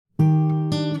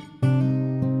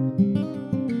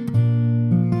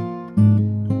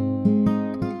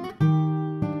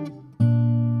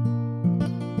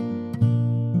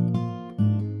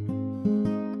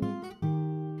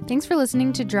Thanks for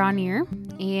listening to Draw Near.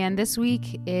 And this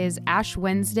week is Ash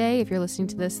Wednesday, if you're listening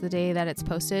to this the day that it's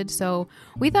posted. So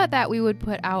we thought that we would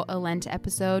put out a Lent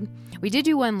episode. We did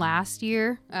do one last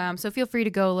year, so feel free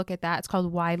to go look at that. It's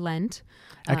called Why Lent.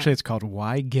 Actually, it's called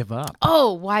Why Give Up.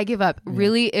 Oh, Why Give Up.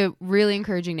 Yeah. Really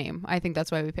encouraging name. I think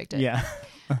that's why we picked it. Yeah.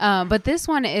 But this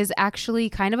one is actually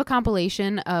kind of a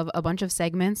compilation of a bunch of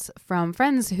segments from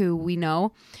friends who we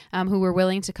know, who were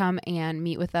willing to come and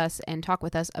meet with us and talk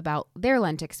with us about their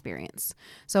Lent experience.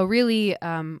 So really,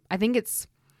 I think it's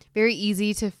very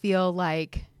easy to feel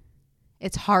like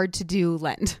it's hard to do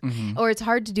Lent or it's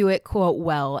hard to do it, quote,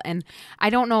 well. And I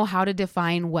don't know how to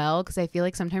define well, because I feel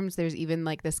like sometimes there's even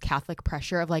like this Catholic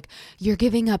pressure of like, you're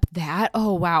giving up that?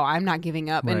 Oh, wow, I'm not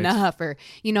giving up enough. Or,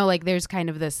 you know, like there's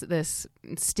kind of this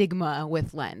stigma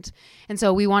with Lent. And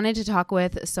so we wanted to talk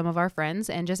with some of our friends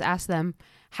and just ask them,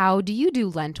 how do you do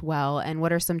Lent well? And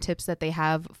what are some tips that they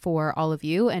have for all of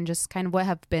you? And just kind of what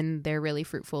have been their really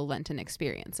fruitful Lenten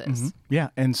experiences. Yeah.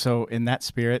 And so in that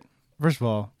spirit, first of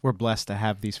all, we're blessed to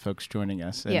have these folks joining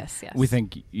us. And yes. we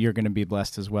think you're going to be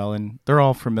blessed as well. And they're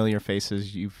all familiar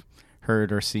faces you've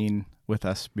heard or seen with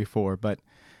us before. But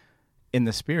in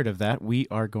the spirit of that, we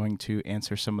are going to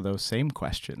answer some of those same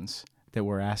questions that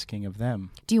we're asking of them.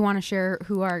 Do you want to share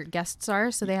who our guests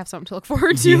are so they have something to look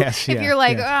forward to? Yes, if you're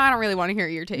like, oh, I don't really want to hear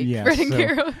your take.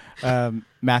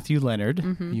 Matthew Leonard,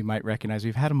 you might recognize.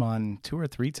 We've had him on 2 or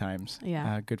 3 times.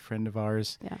 Yeah. A good friend of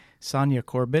ours. Yeah. Sonia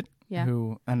Corbett, yeah.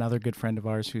 who another good friend of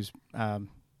ours who's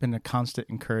been a constant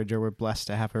encourager. We're blessed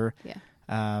to have her.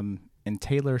 Yeah. And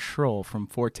Taylor Schroll from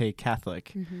Forte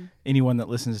Catholic. Anyone that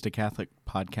listens to Catholic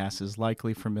podcasts is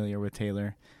likely familiar with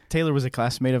Taylor. Taylor was a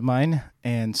classmate of mine,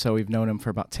 and so we've known him for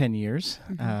about 10 years.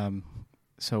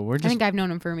 So we're just... I think I've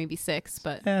known him for maybe 6,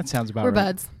 but... that sounds about we're right.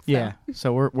 buds. So. Yeah,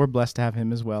 so we're blessed to have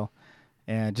him as well.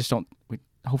 And just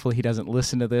hopefully he doesn't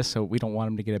listen to this, so we don't want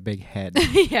him to get a big head.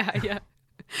 Yeah.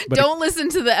 But don't listen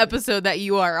to the episode that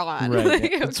you are on. Right. Like,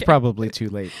 okay. It's probably too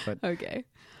late. But okay.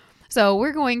 So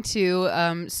we're going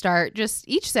to start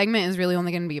each segment is really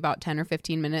only going to be about 10 or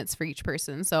 15 minutes for each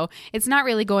person. So it's not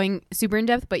really going super in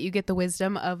depth, but you get the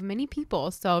wisdom of many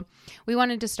people. So we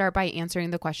wanted to start by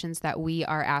answering the questions that we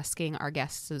are asking our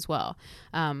guests as well.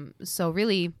 So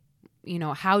really, you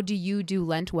know, how do you do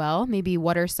Lent well? Maybe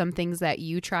what are some things that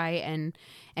you try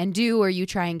and do, or you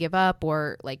try and give up,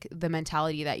 or like the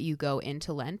mentality that you go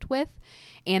into Lent with,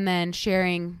 and then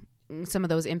sharing some of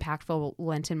those impactful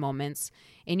Lenten moments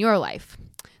in your life.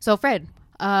 So Fred,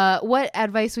 what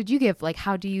advice would you give? Like,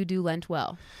 how do you do Lent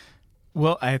well?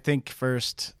 Well, I think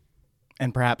first,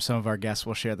 and perhaps some of our guests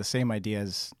will share the same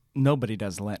ideas, nobody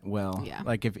does Lent well. Yeah.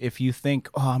 Like if you think,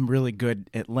 oh, I'm really good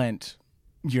at Lent,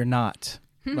 you're not.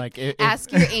 Like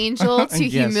ask your angel to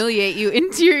humiliate you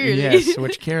interiorly. Yes,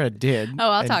 which Kara did. Oh,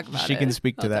 I'll talk about it. She can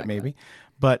speak to that maybe.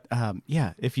 But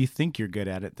if you think you're good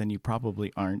at it, then you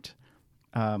probably aren't.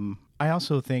 I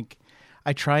also think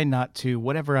I try not to,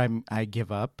 whatever I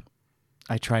give up,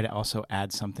 I try to also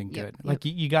add something good. Yep. Like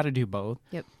you got to do both.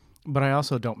 Yep. But I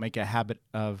also don't make a habit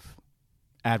of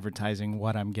advertising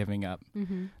what I'm giving up.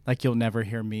 Like you'll never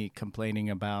hear me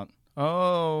complaining about,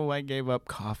 oh, I gave up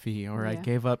coffee, or I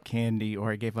gave up candy,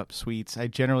 or I gave up sweets. I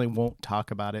generally won't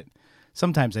talk about it.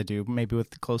 Sometimes I do, maybe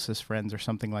with the closest friends or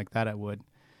something like that I would.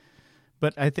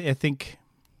 But I think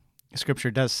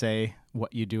Scripture does say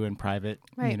what you do in private,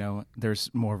 you know, there's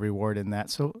more reward in that.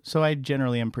 So I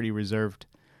generally am pretty reserved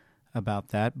about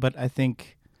that. But I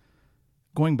think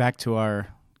going back to our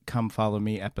Come Follow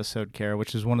Me episode, Kara,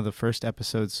 which is one of the first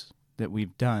episodes that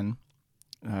we've done,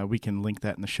 we can link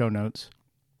that in the show notes.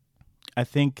 I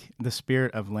think the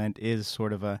spirit of Lent is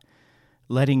sort of a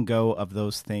letting go of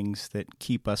those things that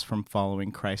keep us from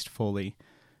following Christ fully.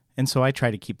 And so I try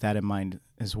to keep that in mind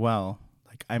as well.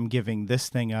 I'm giving this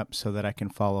thing up so that I can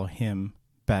follow him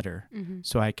better,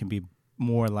 so I can be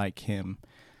more like him.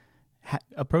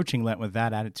 Approaching Lent with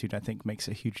that attitude, I think, makes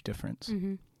a huge difference.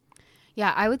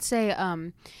 Yeah, I would say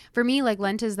for me, like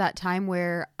Lent is that time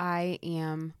where I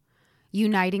am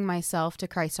uniting myself to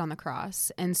Christ on the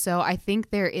cross. And so I think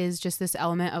there is just this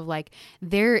element of like,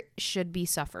 there should be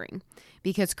suffering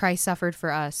because Christ suffered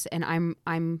for us, and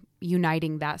I'm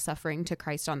uniting that suffering to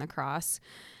Christ on the cross.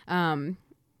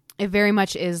 It very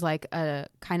much is like a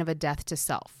kind of a death to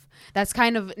self. That's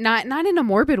kind of not in a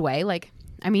morbid way. Like,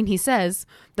 I mean, he says,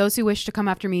 those who wish to come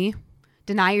after me,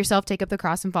 deny yourself, take up the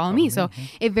cross and follow me. So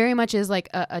it very much is like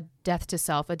a death to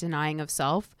self, a denying of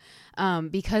self,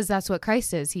 because that's what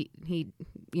Christ is. He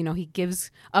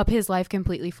gives up his life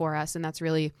completely for us. And that's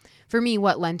really, for me,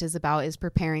 what Lent is about, is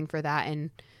preparing for that and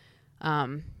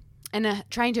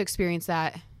trying to experience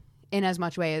that in as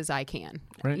much way as I can,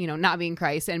 Right. not being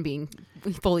Christ and being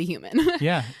fully human.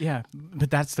 Yeah. But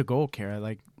that's the goal, Kara.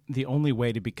 Like, the only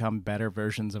way to become better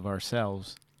versions of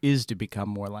ourselves is to become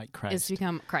more like Christ. Is to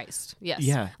become Christ. Yes.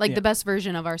 Yeah. Like the best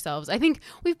version of ourselves. I think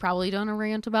we've probably done a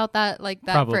rant about that, like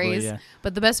that Probably, phrase. yeah.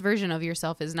 But the best version of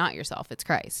yourself is not yourself. It's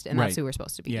Christ. And that's Right. who we're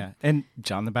supposed to be. Yeah. And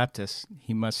John the Baptist,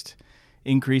 he must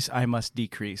increase, I must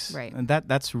decrease. Right. And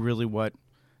that's really what,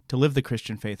 to live the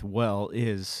Christian faith well,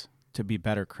 is to be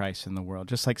better Christ in the world.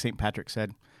 Just like St. Patrick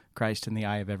said, Christ in the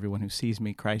eye of everyone who sees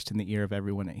me, Christ in the ear of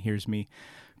everyone that hears me,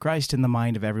 Christ in the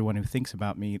mind of everyone who thinks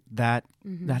about me. That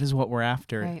is what we're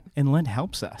after. Right. And Lent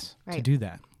helps us to do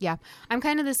that. Yeah. I'm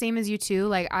kind of the same as you too.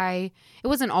 Like it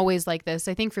wasn't always like this.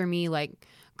 I think for me, like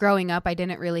growing up, I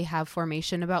didn't really have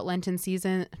formation about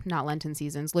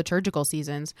liturgical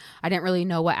seasons. I didn't really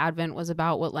know what Advent was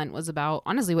about, what Lent was about,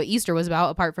 honestly, what Easter was about,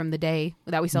 apart from the day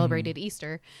that we celebrated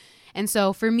Easter. And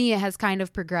so for me, it has kind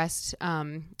of progressed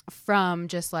from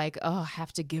just like, oh, I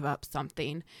have to give up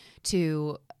something,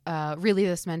 to really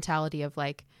this mentality of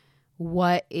like,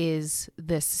 what is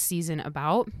this season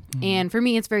about? And for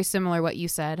me, it's very similar what you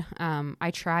said.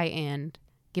 I try and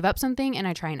give up something and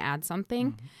I try and add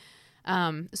something.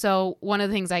 So one of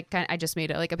the things I just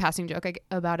made it like a passing joke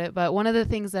about it, but one of the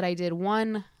things that I did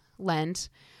one Lent,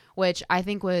 which I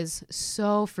think was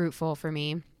so fruitful for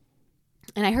me,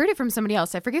 and I heard it from somebody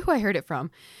else. I forget who I heard it from,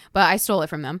 but I stole it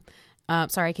from them.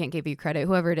 Sorry, I can't give you credit.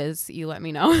 Whoever it is, you let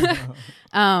me know.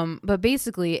 But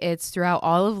basically, it's throughout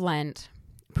all of Lent,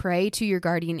 pray to your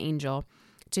guardian angel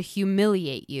to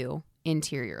humiliate you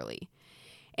interiorly.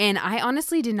 And I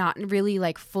honestly did not really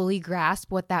like fully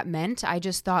grasp what that meant. I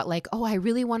just thought like, oh, I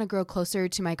really want to grow closer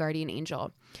to my guardian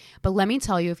angel. But let me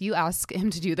tell you, if you ask him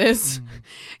to do this,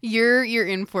 you're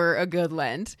in for a good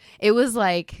Lent. It was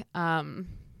like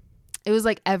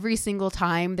every single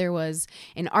time there was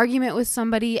an argument with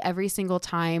somebody, every single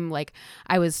time like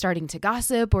I was starting to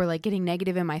gossip or like getting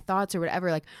negative in my thoughts or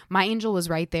whatever, like my angel was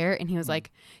right there and he was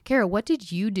like, Kara, what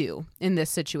did you do in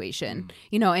this situation?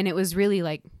 And it was really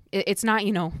like, it's not,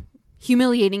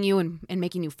 humiliating you and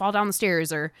making you fall down the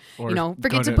stairs or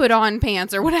forget to put on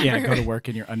pants or whatever. Yeah, go to work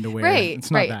in your underwear. Right.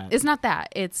 It's not that. It's not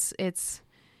that. It's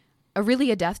really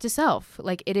a death to self.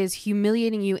 Like it is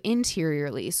humiliating you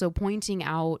interiorly. So pointing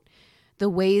out the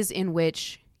ways in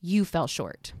which you fell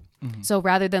short. So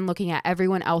rather than looking at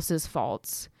everyone else's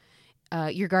faults,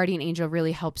 your guardian angel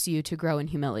really helps you to grow in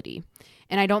humility.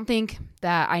 And I don't think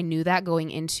that I knew that going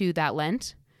into that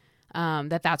Lent,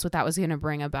 that's what that was going to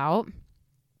bring about.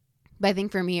 But I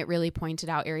think for me, it really pointed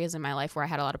out areas in my life where I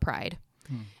had a lot of pride.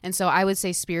 And so I would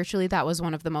say spiritually, that was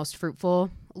one of the most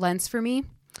fruitful Lents for me.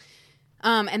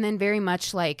 And then very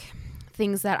much like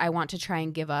things that I want to try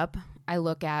and give up, I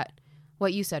look at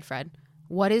what you said, Fred.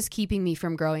 What is keeping me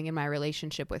from growing in my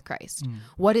relationship with Christ?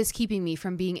 What is keeping me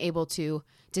from being able to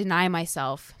deny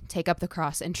myself, take up the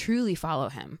cross, and truly follow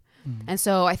him? And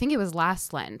so I think it was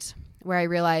last Lent where I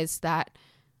realized that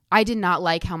I did not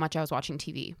like how much I was watching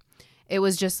TV. It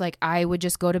was just like I would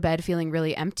just go to bed feeling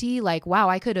really empty. Like, wow,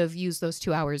 I could have used those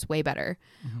 2 hours way better.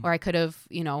 Or I could have,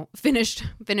 finished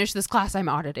this class I'm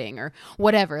auditing or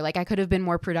whatever. Like I could have been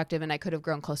more productive and I could have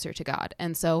grown closer to God.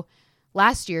 And so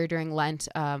last year during Lent,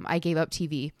 I gave up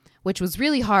TV, which was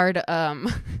really hard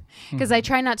because I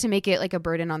try not to make it like a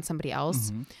burden on somebody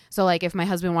else. So like if my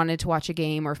husband wanted to watch a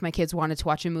game or if my kids wanted to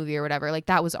watch a movie or whatever, like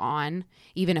that was on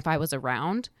even if I was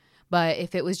around. But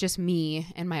if it was just me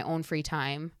and my own free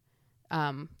time,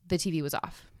 the TV was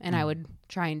off and I would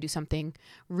try and do something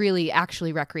really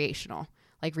actually recreational,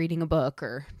 like reading a book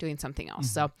or doing something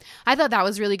else. So I thought that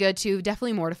was really good too.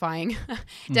 Definitely mortifying,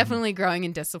 definitely growing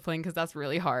in discipline because that's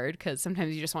really hard because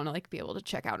sometimes you just want to like be able to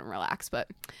check out and relax. But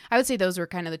I would say those were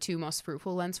kind of the two most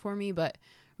fruitful Lents for me, but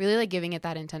really like giving it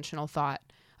that intentional thought.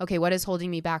 Okay, what is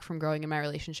holding me back from growing in my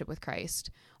relationship with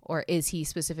Christ? Or is he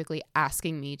specifically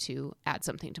asking me to add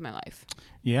something to my life?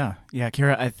 Yeah.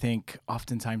 Kara, I think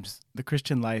oftentimes the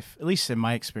Christian life, at least in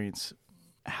my experience,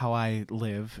 how I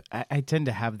live, I tend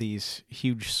to have these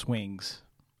huge swings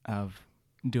of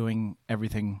doing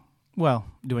everything well,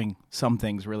 doing some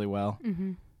things really well.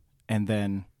 And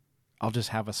then I'll just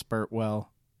have a spurt,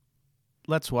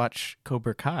 let's watch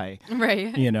Cobra Kai, right?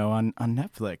 On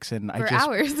Netflix. And For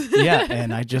hours.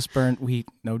 And I just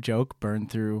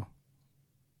burned through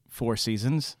 4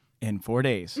 seasons in 4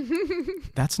 days.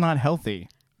 That's not healthy.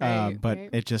 But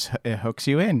it hooks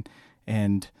you in.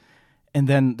 And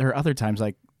then there are other times,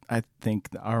 like I think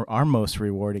our most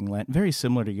rewarding Lent, very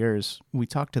similar to yours. We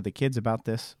talked to the kids about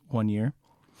this one year,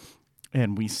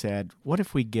 and we said, what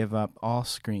if we give up all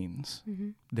screens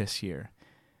this year,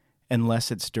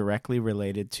 unless it's directly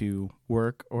related to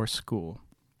work or school?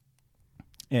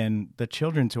 And the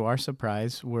children, to our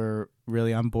surprise, were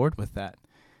really on board with that,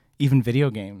 even video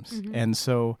games. Mm-hmm. And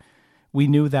so we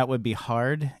knew that would be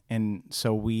hard. And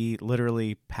so we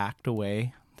literally packed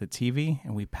away the TV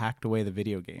and we packed away the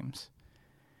video games.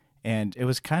 And it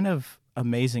was kind of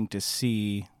amazing to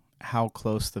see how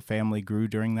close the family grew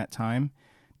during that time,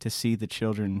 to see the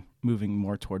children moving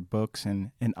more toward books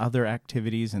and other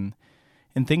activities and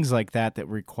things like that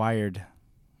required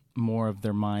more of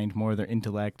their mind, more of their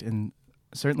intellect. And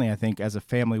certainly I think as a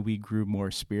family, we grew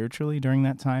more spiritually during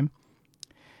that time.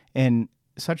 And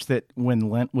such that when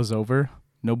Lent was over,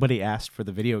 nobody asked for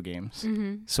the video games.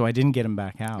 Mm-hmm. So I didn't get them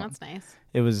back out. That's nice.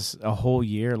 It was a whole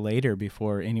year later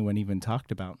before anyone even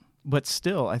talked about. But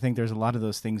still, I think there's a lot of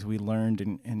those things we learned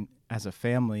in as a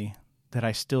family that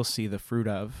I still see the fruit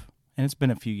of. And it's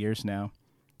been a few years now.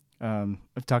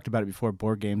 I've talked about it before,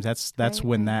 board games. That's right.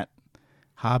 When that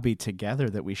hobby together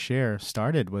that we share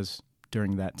started, was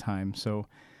during that time. So,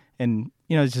 and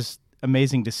it's just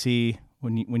amazing to see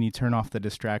when you turn off the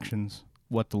distractions,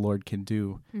 what the Lord can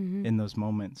do mm-hmm. in those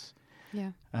moments.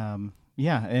 Yeah.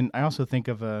 And I also think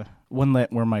of one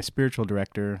Lent where my spiritual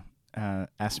director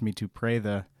asked me to pray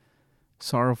the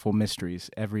sorrowful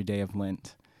mysteries every day of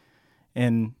Lent.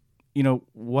 And,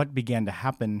 what began to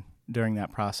happen during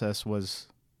that process was,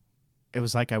 it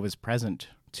was like I was present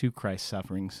to Christ's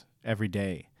sufferings every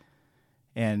day.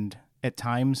 And at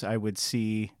times I would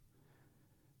see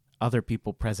other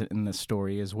people present in the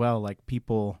story as well, like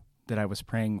people that I was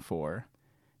praying for,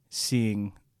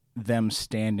 seeing them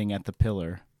standing at the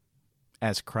pillar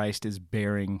as Christ is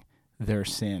bearing their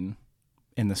sin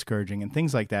in the scourging and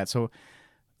things like that. So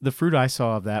the fruit I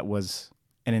saw of that was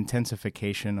an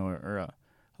intensification or a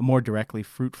more directly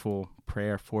fruitful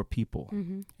prayer for people.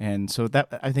 Mm-hmm. And so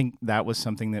that, I think that was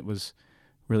something that was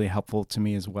really helpful to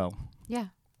me as well. Yeah.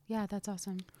 Yeah, that's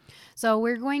awesome. So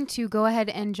we're going to go ahead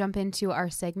and jump into our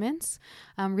segments.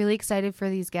 I'm really excited for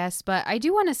these guests, but I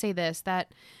do want to say this,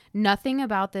 that nothing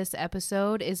about this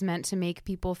episode is meant to make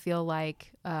people feel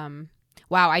like,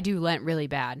 wow, I do Lent really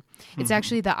bad. Mm-hmm. It's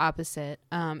actually the opposite.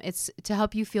 It's to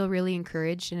help you feel really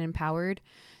encouraged and empowered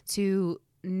to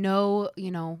know,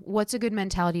 what's a good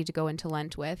mentality to go into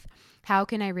Lent with. How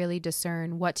can I really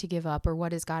discern what to give up, or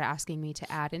what is God asking me to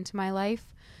add into my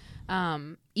life?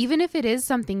 Even if it is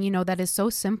something, that is so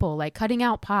simple, like cutting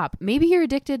out pop. Maybe you're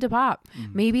addicted to pop.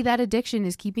 Mm-hmm. Maybe that addiction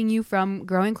is keeping you from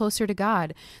growing closer to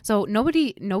God. So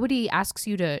nobody asks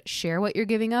you to share what you're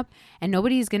giving up, and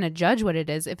nobody's going to judge what it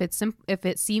is. If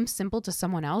it seems simple to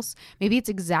someone else, maybe it's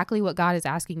exactly what God is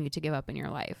asking you to give up in your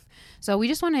life. So we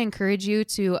just want to encourage you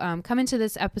to come into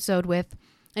this episode with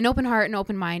an open heart and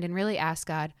open mind, and really ask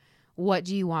God, what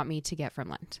do you want me to get from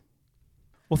Lent?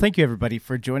 Well, thank you, everybody,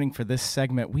 for joining for this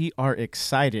segment. We are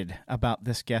excited about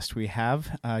this guest we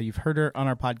have. You've heard her on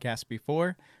our podcast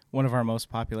before. One of our most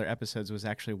popular episodes was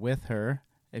actually with her.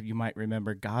 If you might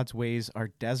remember, God's Ways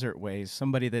Are Desert Ways,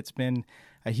 somebody that's been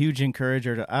a huge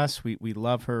encourager to us. We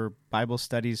love her Bible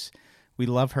studies. We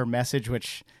love her message,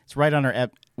 which is right on our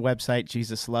website,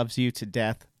 Jesus Loves You to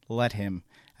Death, Let Him.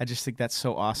 I just think that's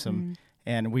so awesome. Mm.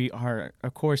 And we are,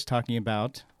 of course, talking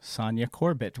about Sonia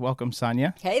Corbett. Welcome,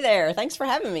 Sonia. Hey there. Thanks for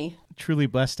having me. Truly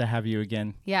blessed to have you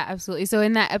again. Yeah, absolutely. So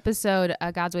in that episode,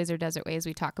 God's Ways Are Desert Ways,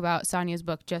 we talk about Sonia's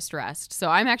book, Just Rest. So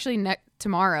I'm actually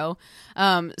tomorrow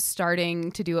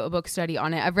starting to do a book study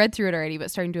on it. I've read through it already,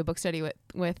 but starting to do a book study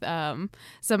with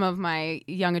some of my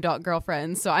young adult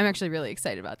girlfriends. So I'm actually really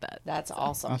excited about that. That's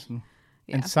awesome. Awesome.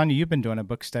 Yeah. And Sonia, you've been doing a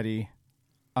book study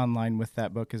online with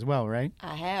that book as well, right?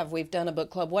 I have. We've done a book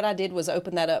club. What I did was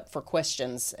open that up for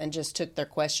questions and just took their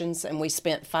questions, and we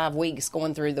spent 5 weeks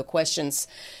going through the questions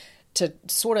to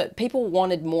sort of, people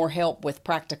wanted more help with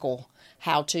practical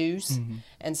how-tos, mm-hmm.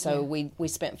 and so we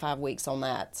spent 5 weeks on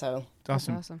that. So that's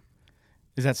awesome.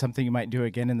 Is that something you might do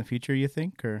again in the future, you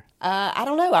think? Or I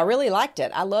don't know. I really liked it.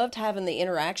 I loved having the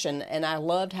interaction, and I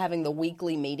loved having the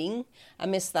weekly meeting. I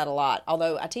missed that a lot,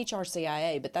 although I teach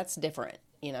RCIA, but that's different.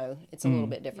 It's a little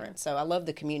bit different. So I love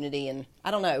the community, and I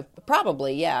don't know,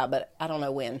 probably, yeah, but I don't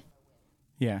know when.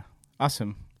 Yeah.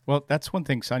 Awesome. Well, that's one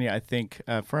thing, Sonia, I think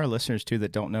for our listeners too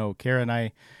that don't know, Kara and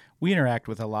I, we interact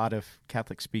with a lot of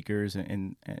Catholic speakers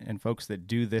and folks that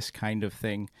do this kind of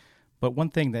thing. But one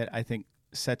thing that I think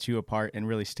sets you apart and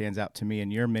really stands out to me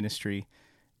in your ministry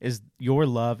is your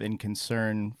love and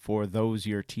concern for those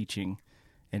you're teaching.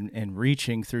 And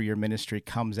reaching through your ministry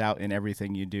comes out in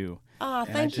everything you do.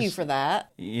 Thank you for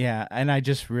that. Yeah, and I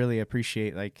just really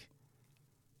appreciate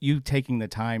you taking the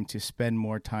time to spend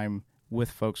more time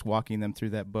with folks, walking them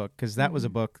through that book, because that mm-hmm. was a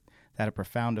book that had a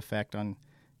profound effect on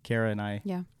Kara and I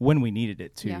when we needed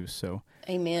it too. Yeah. So,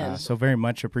 amen. So very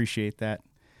much appreciate that.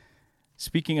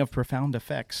 Speaking of profound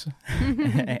effects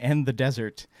and the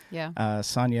desert,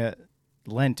 Sonia,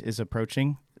 Lent is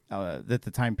approaching. At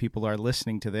the time people are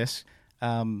listening to this,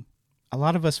 a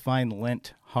lot of us find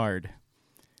Lent hard.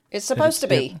 It's supposed to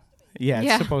be.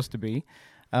 It's supposed to be.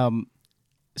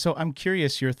 So I'm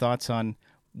curious your thoughts on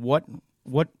what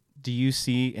do you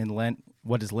see in Lent?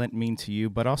 What does Lent mean to you?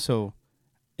 But also,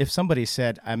 if somebody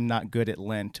said, I'm not good at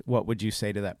Lent, what would you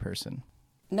say to that person?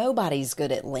 Nobody's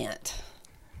good at Lent.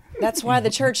 That's why the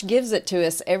church gives it to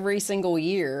us every single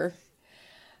year,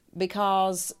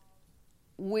 because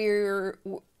we're,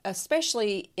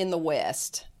 especially in the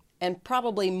West, and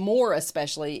probably more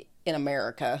especially in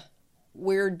America,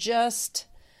 we're just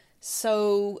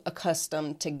so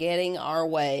accustomed to getting our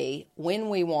way when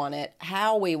we want it,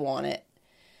 how we want it.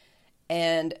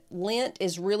 And Lent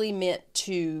is really meant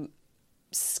to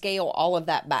scale all of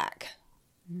that back.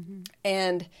 Mm-hmm.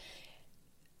 And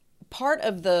part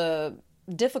of the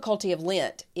difficulty of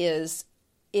Lent is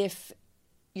if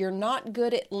you're not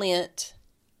good at Lent,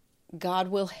 God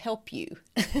will help you.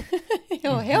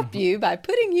 He'll help you by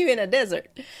putting you in a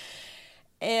desert.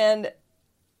 And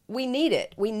we need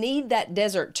it. We need that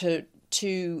desert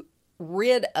to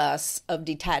rid us of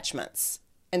detachments.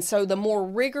 And so the more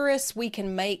rigorous we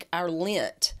can make our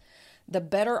Lent, the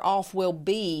better off we'll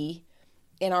be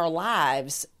in our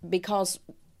lives, because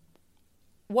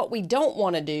what we don't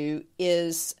want to do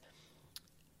is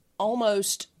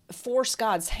almost force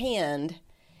God's hand,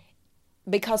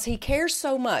 because he cares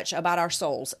so much about our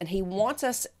souls and he wants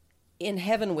us in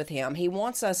heaven with him. He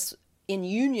wants us in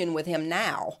union with him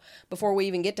now before we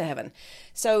even get to heaven.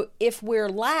 So if we're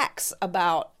lax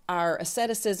about our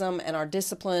asceticism and our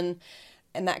discipline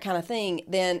and that kind of thing,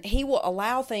 then he will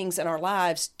allow things in our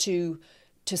lives to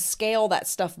scale that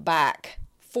stuff back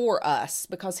for us,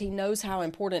 because he knows how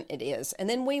important it is. And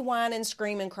then we whine and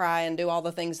scream and cry and do all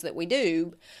the things that we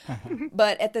do,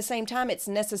 but at the same time, it's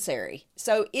necessary.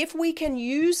 So if we can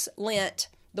use Lent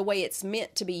the way it's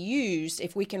meant to be used,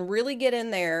 if we can really get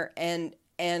in there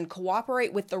and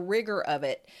cooperate with the rigor of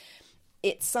it,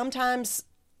 it sometimes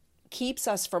keeps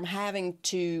us from having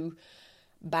to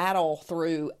battle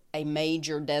through a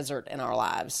major desert in our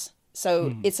lives.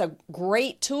 So it's a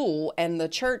great tool, and the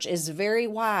church is very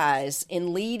wise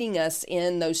in leading us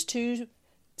in those two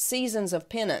seasons of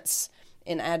penance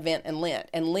in Advent and Lent.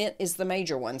 And Lent is the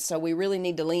major one, so we really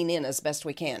need to lean in as best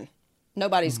we can.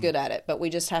 Nobody's good at it, but we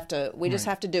just have to just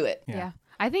have to do it. Yeah.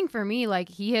 I think for me, like,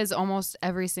 he has almost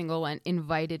every single Lent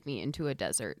invited me into a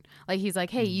desert. Like, he's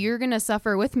like, hey, you're going to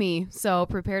suffer with me, so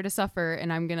prepare to suffer,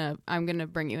 and I'm going to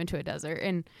bring you into a desert.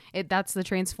 And that's the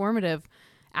transformative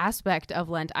aspect of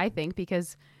Lent, I think,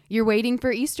 because you're waiting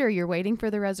for Easter, you're waiting for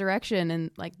the resurrection,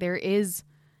 and like there is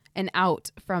an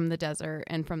out from the desert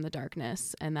and from the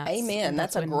darkness. And that's Amen.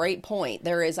 That's a great point.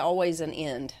 There is always an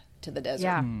end to the desert.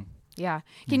 Yeah. Yeah.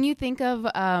 Can you think of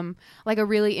like a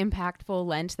really impactful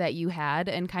Lent that you had,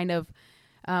 and kind of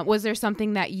was there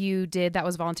something that you did that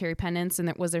was voluntary penance, and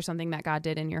was there something that God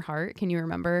did in your heart? Can you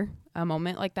remember a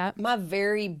moment like that? My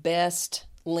very best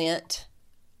Lent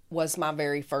was my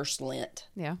very first Lent.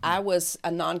 Yeah. I was a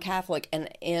non-Catholic,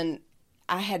 and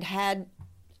I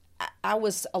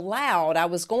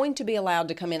was going to be allowed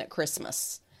to come in at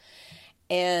Christmas.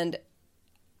 And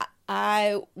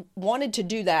I wanted to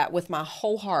do that with my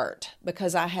whole heart,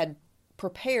 because I had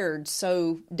prepared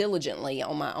so diligently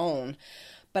on my own.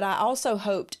 But I also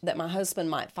hoped that my husband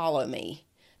might follow me,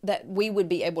 that we would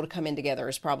be able to come in together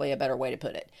is probably a better way to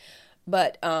put it.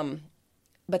 But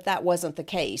that wasn't the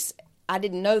case. I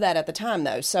didn't know that at the time,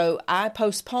 though. So I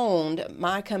postponed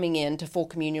my coming in to full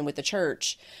communion with the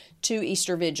church to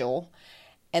Easter Vigil.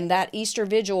 And that Easter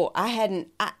Vigil,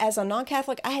 as a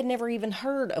non-Catholic, I had never even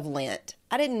heard of Lent.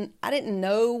 I didn't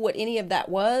know what any of that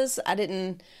was.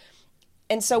 And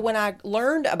so when I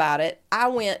learned about it, I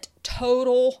went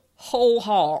total whole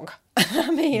hog.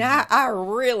 I mean, I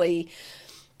really,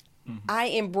 I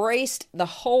embraced the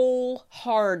whole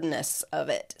hardness of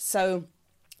it. So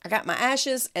I got my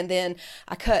ashes, and then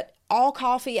I cut all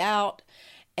coffee out,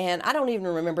 and I don't even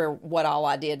remember what all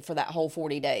I did for that whole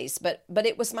 40 days, but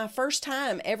it was my first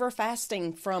time ever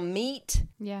fasting from meat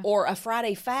or a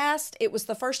Friday fast. It was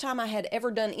the first time I had ever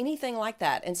done anything like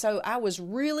that, and so I was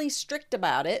really strict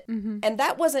about it, and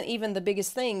that wasn't even the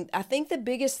biggest thing. I think the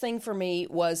biggest thing for me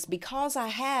was because I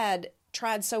had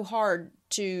tried so hard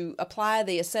to apply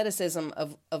the asceticism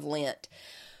of Lent.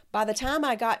 By the time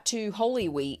I got to Holy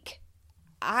Week,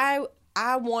 I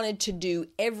wanted to do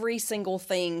every single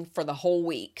thing for the whole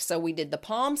week. So we did the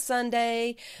Palm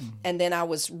Sunday, and then I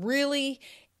was really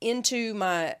into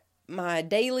my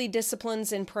daily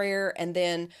disciplines in prayer. And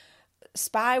then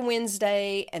Spy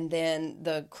Wednesday, and then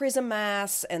the Chrism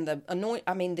Mass, and the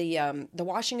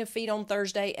washing of feet on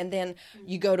Thursday, and then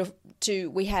you go to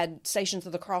we had Stations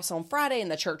of the Cross on Friday, and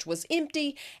the church was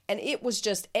empty, and it was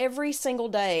just every single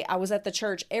day. I was at the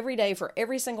church every day for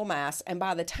every single Mass, and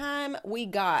by the time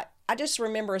I just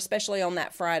remember, especially on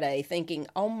that Friday, thinking,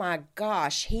 "Oh my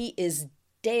gosh, he is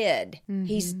dead. Mm-hmm.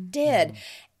 He's dead,"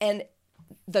 and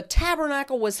the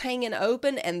tabernacle was hanging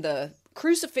open, and the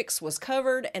crucifix was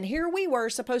covered, and here we were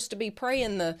supposed to be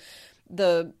praying the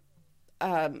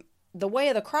way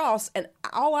of the cross, and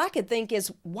all I could think is,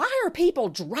 why are people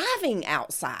driving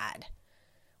outside?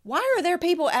 Why are there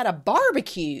people at a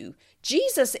barbecue?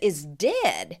 Jesus is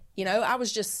dead. I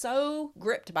was just so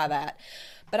gripped by that.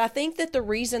 But I think that the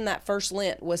reason that first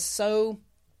Lent was so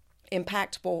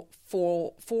impactful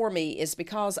for me is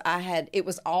because it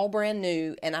was all brand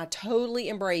new, and I totally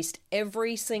embraced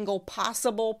every single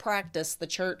possible practice the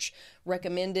church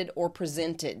recommended or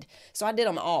presented. So I did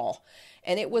them all,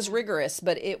 and it was rigorous,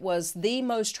 but it was the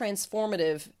most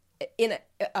transformative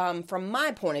from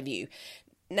my point of view.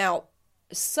 Now,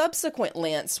 subsequent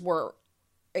Lents were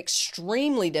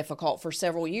extremely difficult for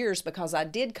several years because I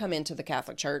did come into the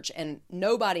Catholic Church and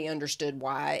nobody understood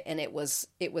why, and it was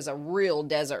a real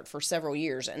desert for several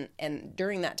years, and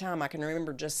during that time I can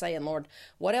remember just saying, Lord,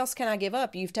 what else can I give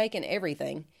up? You've taken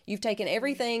everything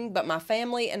but my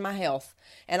family and my health,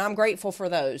 and I'm grateful for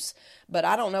those, but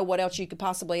I don't know what else you could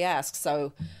possibly ask,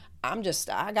 so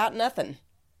I got nothing.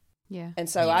 Yeah. And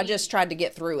so I just tried to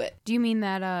get through it. Do you mean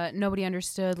that nobody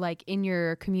understood, like in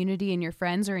your community, in your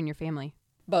friends, or in your family?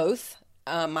 Both.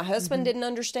 My husband didn't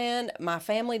understand. My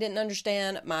family didn't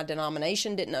understand. My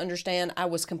denomination didn't understand. I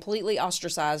was completely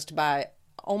ostracized by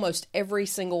almost every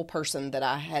single person that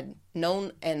I had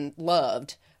known and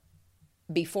loved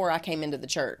before I came into the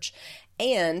church.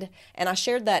 And I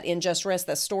shared that in Just Rest,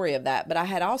 the story of that. But I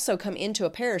had also come into a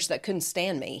parish that couldn't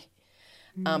stand me.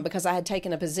 Because I had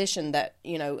taken a position that,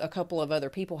 a couple of other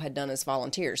people had done as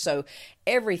volunteers. So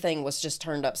everything was just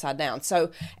turned upside down.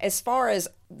 So as far as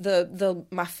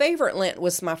my favorite Lent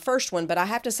was my first one, but I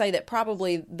have to say that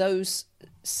probably those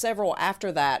several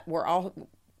after that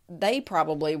they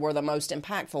probably were the most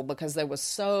impactful because there was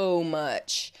so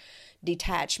much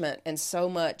detachment and so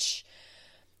much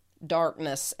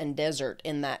darkness and desert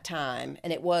in that time.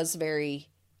 And it was very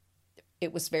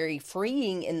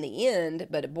freeing in the end,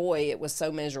 but boy, it was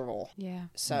so miserable. Yeah.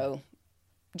 So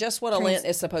just what a Lent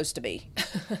is supposed to be.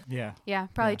 Yeah. Yeah.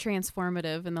 Probably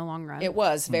transformative in the long run. It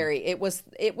was it was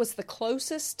the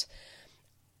closest,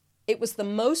 it was the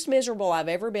most miserable I've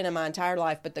ever been in my entire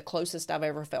life, but the closest I've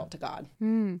ever felt to God.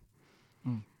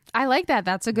 I like that.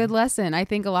 That's a good lesson. I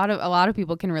think a lot of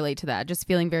people can relate to that, just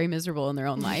feeling very miserable in their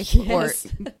own life. Yes.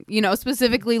 Or,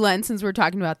 specifically Lent, since we're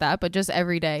talking about that, but just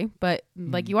every day. But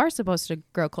like you are supposed to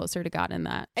grow closer to God in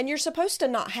that. And you're supposed to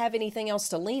not have anything else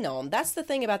to lean on. That's the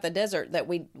thing about the desert that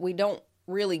we don't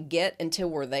really get until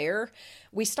we're there.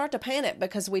 We start to panic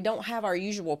because we don't have our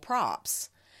usual props.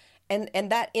 And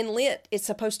that in Lent, it's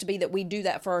supposed to be that we do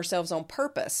that for ourselves on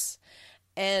purpose.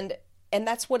 And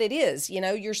that's what it is.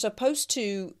 You're supposed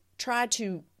to try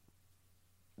to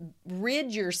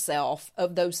rid yourself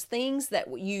of those things that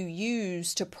you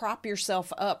use to prop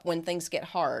yourself up when things get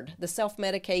hard. The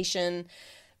self-medication,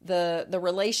 the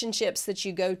relationships that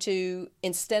you go to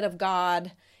instead of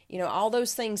God, all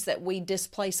those things that we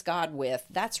displace God with.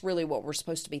 That's really what we're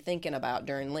supposed to be thinking about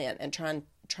during Lent and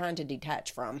trying to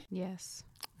detach from. Yes.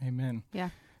 Amen. Yeah.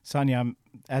 Sonia,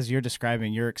 as you're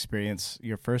describing your experience,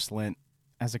 your first Lent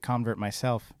as a convert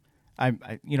myself,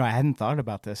 I hadn't thought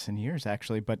about this in years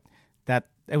actually, but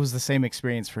it was the same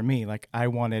experience for me. Like I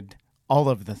wanted all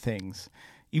of the things,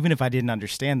 even if I didn't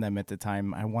understand them at the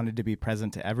time. I wanted to be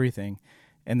present to everything,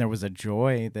 and there was a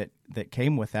joy that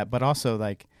came with that. But also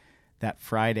like that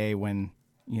Friday when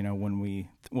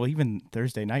even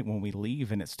Thursday night when we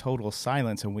leave and it's total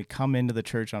silence, and we come into the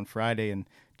church on Friday and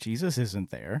Jesus isn't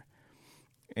there,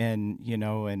 and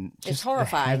and just it's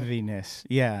horrifying. The heaviness,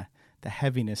 the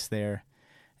heaviness there.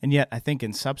 And yet, I think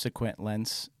in subsequent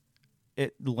Lents,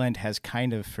 Lent has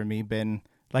kind of, for me, been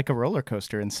like a roller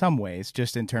coaster in some ways,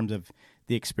 just in terms of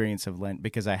the experience of Lent,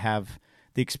 because I have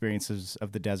the experiences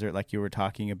of the desert, like you were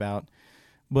talking about,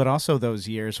 but also those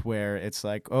years where it's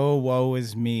like, oh, woe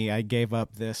is me, I gave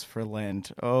up this for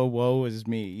Lent. Oh, woe is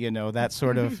me, that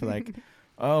sort of like,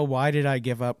 oh, why did I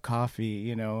give up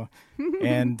coffee,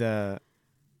 and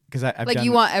because I've like done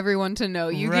you want everyone to know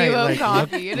you right, gave up like,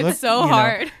 coffee, and look, it's so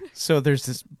hard. So there's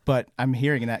this, but I'm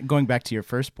hearing that, going back to your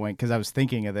first point, because I was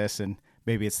thinking of this, and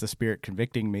maybe it's the Spirit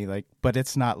convicting me, but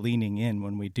it's not leaning in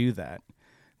when we do that.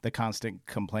 The constant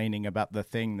complaining about the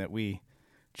thing that we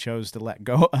chose to let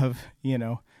go of,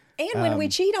 And when we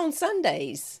cheat on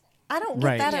Sundays, I don't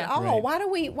get that at all.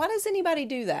 Right. Why does anybody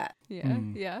do that? Yeah.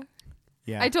 Yeah.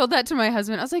 Yeah. I told that to my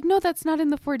husband. I was like, no, that's not in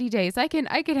the 40 days. I could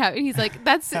have it. He's like,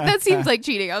 that seems like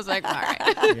cheating. I was like, all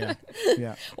right.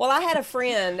 Yeah. Well, I had a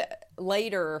friend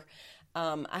later.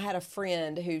 I had a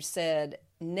friend who said,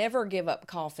 never give up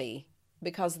coffee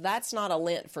because that's not a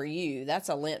Lent for you. That's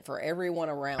a Lent for everyone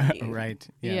around you. Right.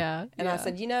 Yeah. And I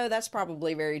said, that's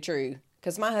probably very true.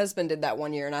 Because my husband did that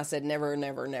one year, and I said, never,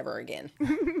 never, never again.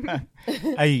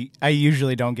 I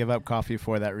usually don't give up coffee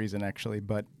for that reason, actually,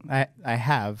 but I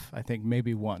have, I think,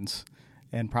 maybe once,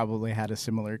 and probably had a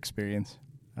similar experience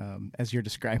as you're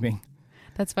describing.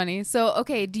 That's funny. So,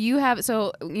 okay, do you have,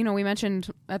 we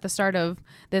mentioned at the start of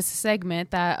this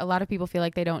segment that a lot of people feel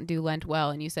like they don't do Lent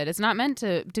well, and you said it's not meant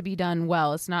to be done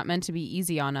well. It's not meant to be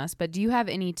easy on us, but do you have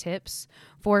any tips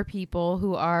for people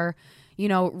who are,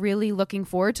 really looking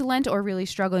forward to Lent or really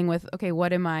struggling with, okay,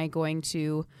 what am I going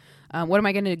to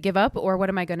give up or what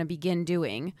am I going to begin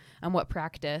doing? What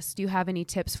practice? Do you have any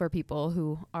tips for people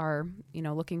who are,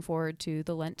 looking forward to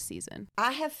the Lent season?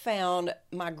 I have found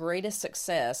my greatest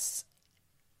success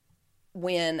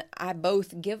when I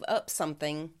both give up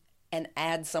something and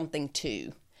add something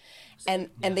to. And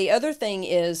the other thing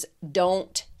is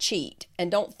don't cheat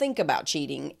and don't think about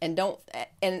cheating and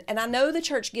I know the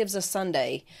church gives us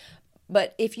Sunday,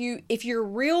 but if your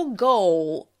real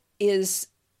goal is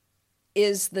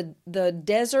the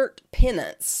desert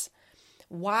penance,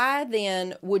 why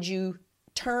then would you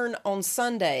turn on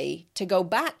Sunday to go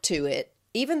back to it,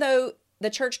 even though the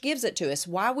church gives it to us?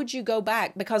 Why would you go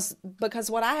back? Because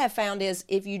what I have found is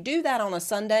if you do that on a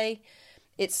Sunday,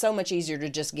 it's so much easier to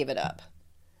just give it up.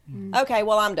 Okay,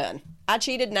 well, I'm done. I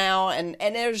cheated now. And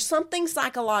there's something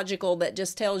psychological that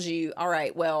just tells you, all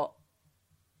right, well,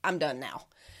 I'm done now.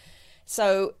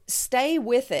 So stay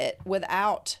with it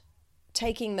without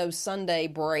taking those Sunday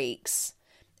breaks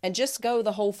and just go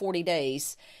the whole 40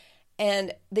 days.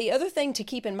 And the other thing to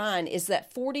keep in mind is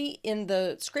that 40 in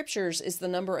the scriptures is the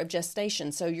number of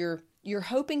gestation. So you're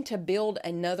hoping to build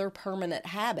another permanent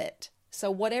habit.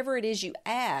 So whatever it is you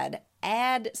add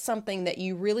something that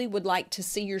you really would like to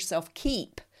see yourself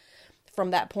keep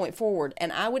from that point forward.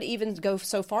 And I would even go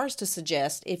so far as to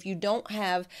suggest if you don't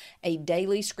have a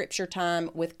daily scripture time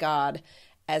with God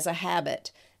as a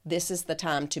habit, this is the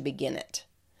time to begin it.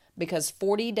 Because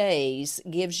 40 days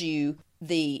gives you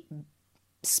the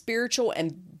spiritual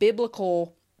and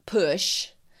biblical push,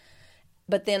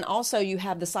 but then also you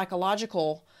have the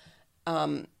psychological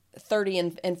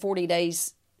 30 and 40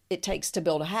 days it takes to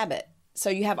build a habit. So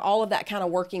you have all of that kind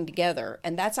of working together.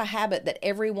 And that's a habit that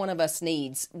every one of us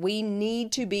needs. We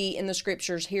need to be in the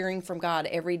scriptures hearing from God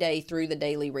every day through the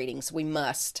daily readings. We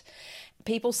must.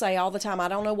 People say all the time, I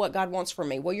don't know what God wants from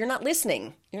me. Well, you're not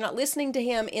listening. You're not listening to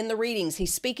him in the readings.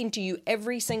 He's speaking to you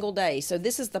every single day. So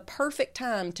this is the perfect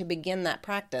time to begin that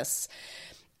practice.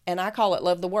 And I call it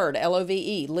Love the Word,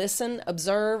 LOVE. Listen,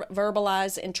 observe,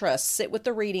 verbalize, and trust. Sit with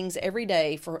the readings every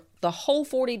day for the whole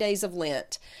 40 days of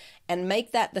Lent and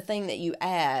make that the thing that you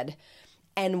add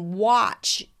and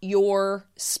watch your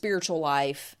spiritual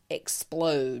life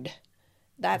explode.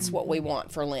 That's what we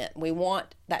want for Lent. We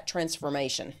want that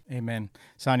transformation. Amen.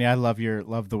 Sonia, I love your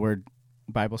Love the Word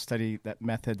Bible study, that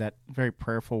method, that very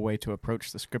prayerful way to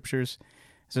approach the scriptures.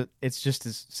 So it's just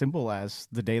as simple as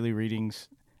the daily readings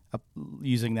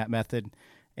using that method.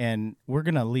 And we're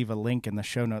going to leave a link in the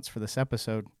show notes for this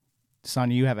episode.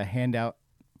 Sonia, you have a handout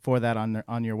for that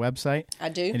on your website. I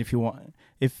do. And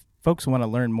if folks want to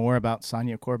learn more about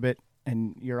Sonia Corbett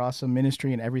and your awesome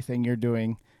ministry and everything you're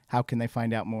doing, how can they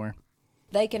find out more?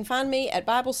 They can find me at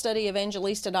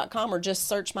BibleStudyEvangelista.com or just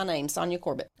search my name, Sonia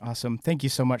Corbett. Awesome. Thank you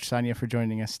so much, Sonia, for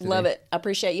joining us today. Love it. I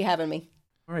appreciate you having me.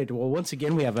 All right. Well, once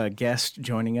again, we have a guest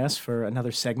joining us for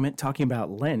another segment talking about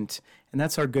Lent, and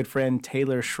that's our good friend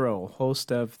Taylor Schroll,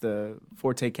 host of the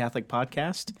Forte Catholic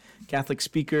podcast, Catholic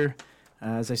speaker,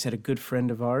 as I said, a good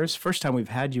friend of ours. First time we've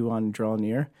had you on Draw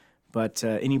Near, but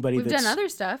anybody We've done other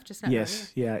stuff, just not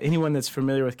Yes, yeah. Anyone that's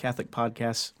familiar with Catholic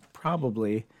podcasts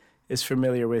probably is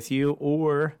familiar with you,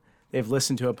 or they've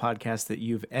listened to a podcast that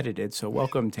you've edited. So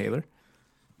welcome, Taylor.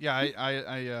 Yeah,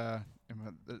 I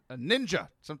am a ninja.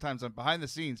 Sometimes I'm behind the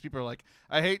scenes. People are like,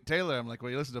 I hate Taylor. I'm like, well,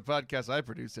 you listen to podcasts I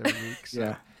produce every week.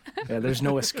 So. Yeah, there's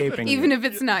no escaping Even it. if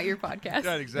it's not your podcast.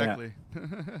 Right, exactly.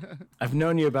 Yeah. I've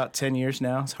known you about 10 years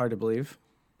now. It's hard to believe.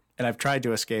 And I've tried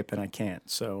to escape, and I can't.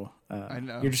 So I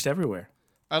know. You're just everywhere.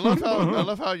 I love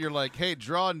how you're like, hey,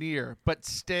 draw near, but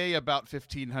stay about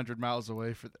 1,500 miles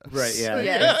away for this. Right,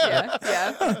 yeah.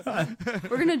 Yeah.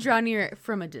 We're going to draw near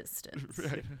from a distance.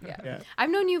 Right. Yeah. I've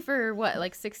known you for, what,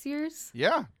 like 6 years?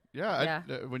 Yeah.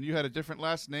 When you had a different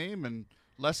last name and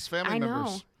less family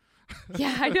members.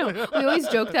 Yeah, I know. We always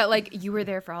joke that like you were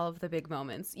there for all of the big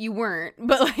moments. You weren't,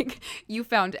 but like you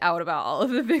found out about all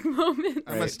of the big moments.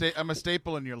 I'm a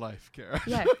staple in your life, Kara.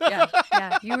 Yeah.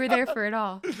 You were there for it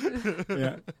all.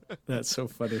 Yeah, that's so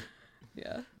funny.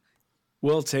 Yeah.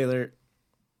 Well, Taylor,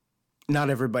 not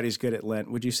everybody's good at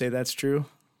Lent. Would you say that's true?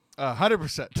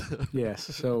 100%. Yes.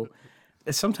 So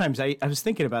sometimes I was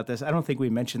thinking about this. I don't think we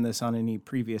mentioned this on any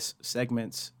previous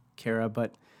segments, Kara,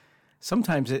 but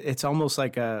sometimes it's almost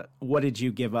like a what did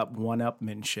you give up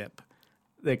one-upmanship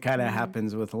that kind of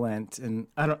happens with Lent. And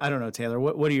I don't know, Taylor,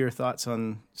 what are your thoughts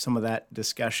on some of that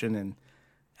discussion and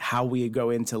how we go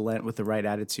into Lent with the right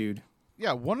attitude?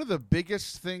 Yeah, one of the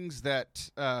biggest things that,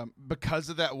 because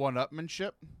of that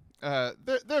one-upmanship,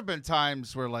 there have been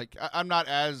times where, like, I'm not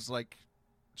as, like,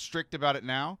 strict about it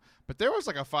now, but there was,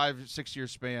 like, a 5-6 year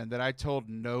span that I told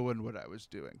no one what I was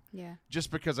doing. Yeah.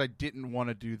 Just because I didn't want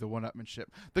to do the one-upmanship.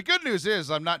 The good news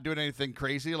is I'm not doing anything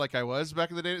crazy like I was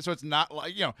back in the day, so it's not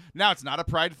like, now it's not a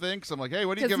pride thing, because I'm like, hey,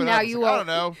 what are you giving up? I don't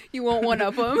know. You won't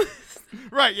one-up them.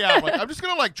 Right, yeah. I'm just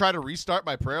going to, like, try to restart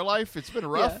my prayer life. It's been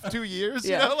rough 2 years,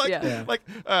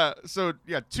 So,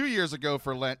 2 years ago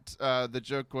for Lent, the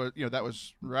joke was, that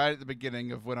was right at the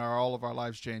beginning of when all of our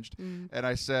lives changed. And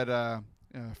I said,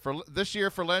 for this year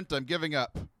for Lent, I'm giving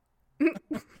up.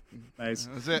 Nice.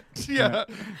 That was it. Yeah.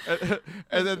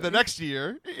 And then the next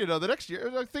year,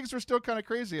 things were still kind of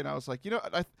crazy. And I was like,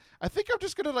 I think I'm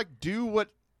just going to, like, do what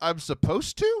I'm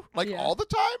supposed to, all the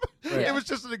time. Right. It was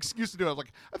just an excuse to do it. I was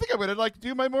like, I think I'm going to, like,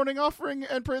 do my morning offering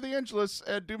and pray the Angelus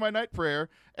and do my night prayer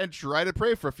and try to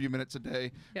pray for a few minutes a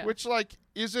day, which, like,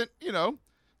 isn't,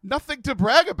 nothing to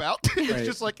brag about. It's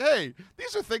just like, hey,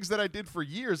 these are things that I did for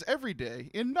years every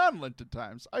day in non-Lenten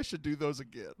times. I should do those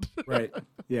again. Right.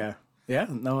 Yeah. Yeah.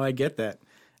 No, I get that.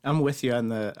 I'm with you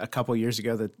on a couple years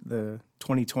ago, the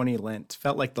 2020 Lent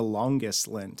felt like the longest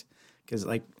Lent because,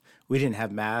 like, we didn't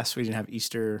have Mass. We didn't have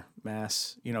Easter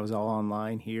Mass. It was all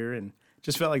online here and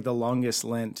just felt like the longest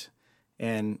Lent.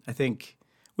 And I think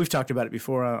we've talked about it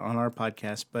before on our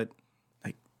podcast, but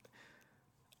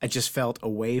I just felt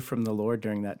away from the Lord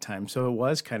during that time. So it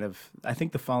was kind of, I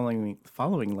think the following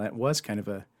Lent was kind of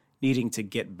a needing to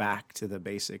get back to the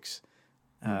basics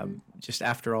just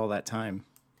after all that time.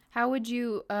 How would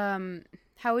you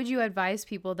advise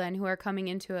people then who are coming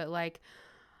into it like,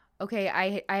 okay,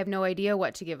 I have no idea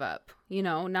what to give up. They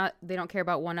don't care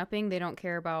about one-upping. They don't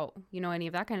care about, any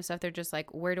of that kind of stuff. They're just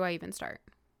like, where do I even start?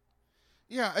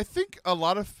 Yeah, I think a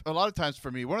lot of times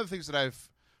for me, one of the things that I've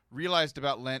realized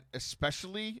about Lent,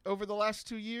 especially over the last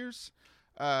 2 years,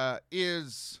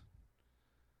 is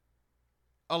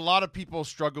a lot of people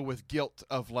struggle with guilt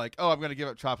of like, oh, I'm going to give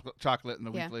up chocolate and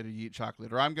a week later you eat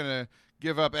chocolate, or I'm going to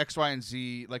give up X, Y, and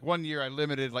Z. Like one year I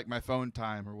limited like my phone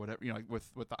time or whatever, like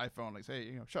with the iPhone, like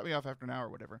say, shut me off after an hour or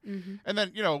whatever. Mm-hmm. And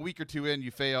then, a week or two in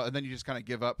you fail and then you just kind of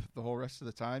give up the whole rest of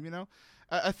the time,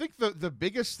 I think the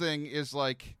biggest thing is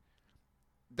like,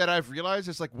 that I've realized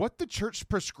is like what the church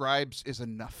prescribes is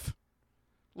enough.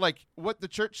 Like what the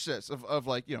church says of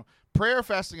like, prayer,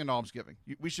 fasting, and almsgiving.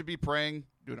 We should be praying,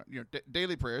 doing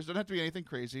daily prayers. Don't have to be anything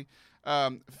crazy.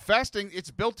 Fasting,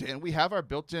 it's built in. We have our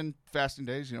built-in fasting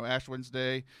days, Ash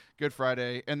Wednesday, Good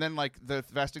Friday, and then like the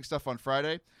fasting stuff on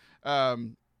Friday.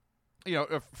 Fridays,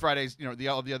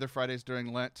 all the other Fridays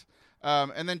during Lent.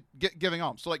 And then giving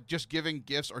alms. So like just giving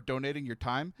gifts or donating your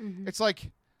time. Mm-hmm. It's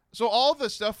like, so all the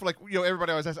stuff, like,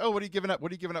 everybody always asks, oh, what are you giving up? What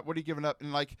are you giving up? What are you giving up?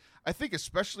 And, like, I think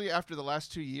especially after the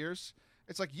last 2 years,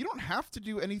 it's like you don't have to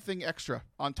do anything extra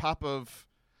on top of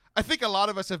 – I think a lot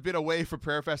of us have been away from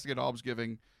prayer, fasting, and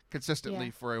almsgiving consistently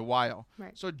for a while.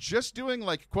 Right. So just doing,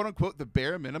 like, quote-unquote the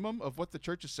bare minimum of what the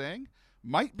church is saying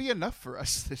might be enough for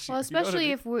us this year. Well,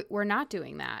 especially if we're not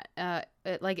doing that.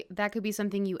 Like, that could be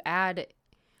something you add –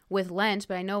 with Lent,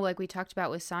 but I know like we talked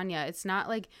about with Sonia, it's not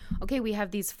like, okay, we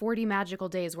have these 40 magical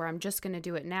days where I'm just going to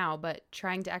do it now, but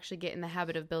trying to actually get in the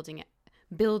habit of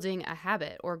building a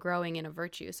habit or growing in a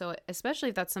virtue. So especially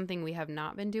if that's something we have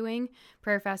not been doing,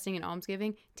 prayer, fasting, and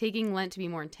almsgiving, taking Lent to be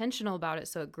more intentional about it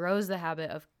so it grows the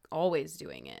habit of always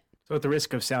doing it. So at the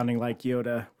risk of sounding like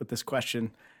Yoda with this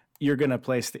question, you're going to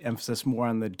place the emphasis more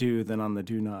on the do than on the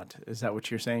do not. Is that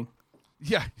what you're saying?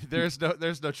 Yeah, there's no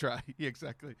try.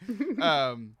 Exactly.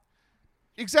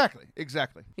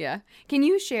 Exactly. Yeah. Can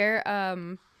you share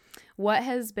what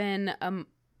has been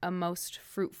a most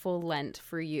fruitful Lent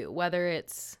for you? Whether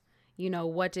it's,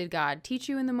 what did God teach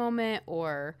you in the moment,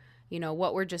 or,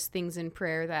 what were just things in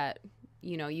prayer that,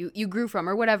 you grew from,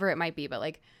 or whatever it might be. But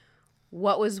like,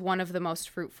 what was one of the most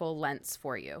fruitful Lents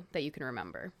for you that you can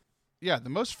remember? Yeah,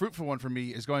 the most fruitful one for me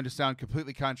is going to sound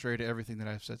completely contrary to everything that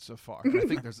I've said so far.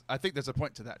 I think there's a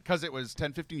point to that, because it was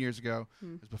 10, 15 years ago.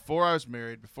 It was before I was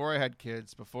married, before I had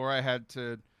kids, before I had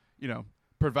to,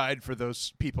 provide for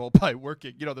those people by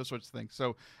working, those sorts of things.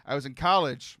 So I was in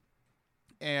college,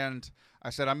 and I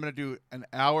said, I'm going to do an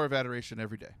hour of adoration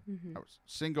every day. I was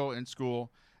single in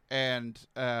school, and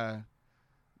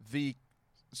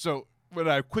so what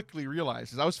I quickly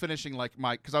realized is I was finishing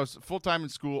because I was full-time in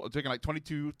school, taking like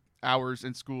 22 hours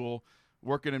in school,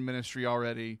 working in ministry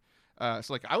already.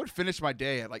 So I would finish my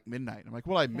day at like midnight. I'm like,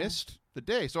 well, I missed the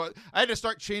day. So I had to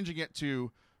start changing it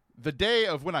to the day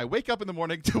of when I wake up in the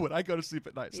morning to when I go to sleep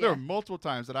at night. So there were multiple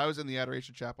times that I was in the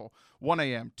Adoration Chapel, 1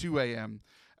 a.m., 2 a.m.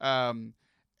 And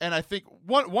I think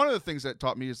one of the things that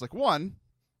taught me is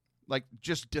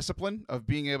just discipline of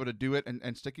being able to do it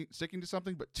and sticking to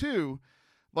something. But two,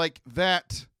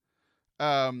 that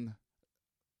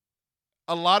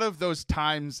a lot of those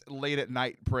times late at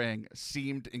night praying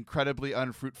seemed incredibly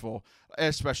unfruitful,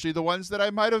 especially the ones that I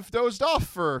might have dozed off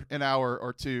for an hour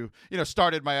or two.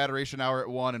 Started my adoration hour at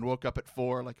 1 and woke up at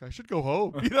 4. I should go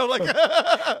home.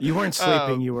 You weren't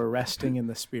sleeping; you were resting in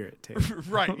the Spirit, Taylor.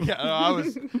 Right? Yeah, I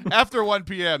was. After 1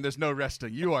 p.m., there's no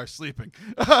resting. You are sleeping.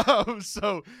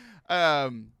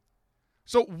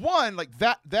 So one,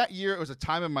 that year, it was a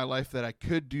time in my life that I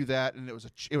could do that, and it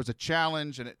was a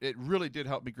challenge, and it really did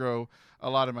help me grow a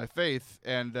lot of my faith.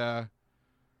 And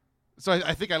so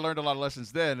I think I learned a lot of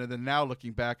lessons then, and then now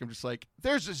looking back, I'm just like,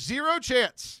 there's a zero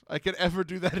chance I could ever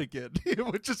do that again,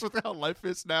 just with how life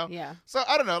is now. Yeah. So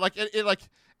I don't know,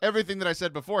 everything that I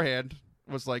said beforehand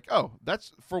was oh,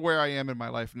 that's for where I am in my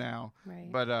life now.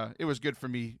 Right. But it was good for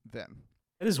me then.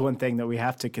 It is one thing that we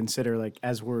have to consider,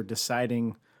 as we're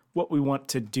deciding what we want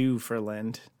to do for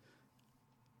Lent.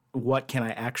 What can I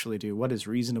actually do? What is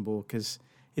reasonable? Because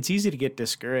it's easy to get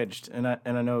discouraged. And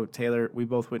I know, Taylor, we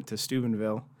both went to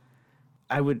Steubenville.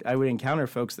 I would encounter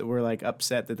folks that were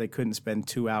upset that they couldn't spend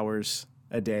 2 hours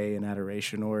a day in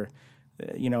adoration, or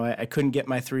I couldn't get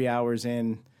my 3 hours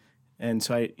in, and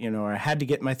so I had to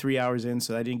get my 3 hours in,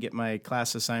 so I didn't get my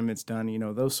class assignments done.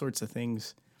 Those sorts of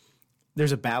things.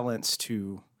 There's a balance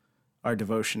to our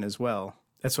devotion as well.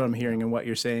 That's what I'm hearing and what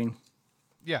you're saying.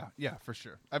 Yeah, for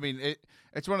sure. I mean,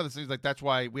 it's one of those things that's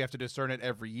why we have to discern it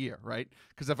every year, right?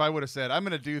 Because if I would have said, I'm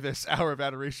going to do this hour of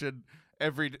adoration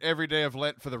every day of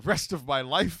Lent for the rest of my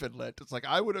life in Lent, it's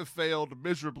I would have failed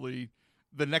miserably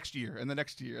the next year and the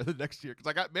next year and the next year, because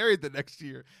I got married the next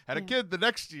year, had a kid the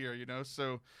next year,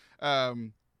 So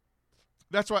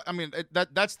that's why,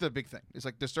 that's the big thing. It's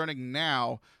discerning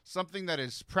now something that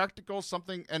is practical,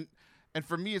 something, and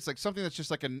for me, it's something that's just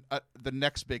the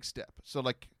next big step. So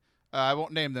I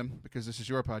won't name them because this is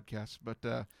your podcast,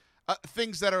 but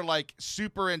things that are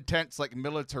super intense,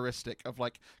 militaristic, of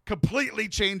completely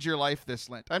change your life this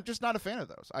Lent. I'm just not a fan of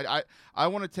those. I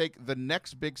want to take the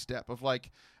next big step of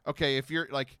okay, if you're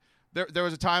there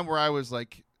was a time where I was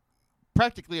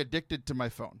practically addicted to my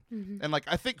phone. And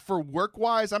I think for work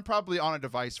wise, I'm probably on a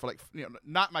device for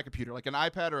not my computer, an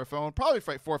iPad or a phone, probably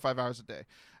for 4 or 5 hours a day.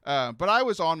 But I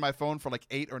was on my phone for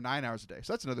 8 or 9 hours a day.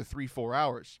 So that's another 3-4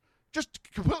 hours,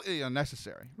 just completely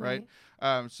unnecessary. Right.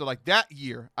 So that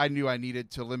year I knew I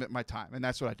needed to limit my time, and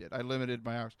that's what I did. I limited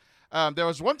my hours. There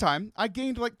was one time I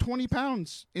gained 20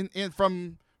 pounds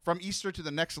from Easter to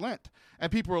the next Lent.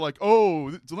 And people were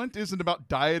oh, Lent isn't about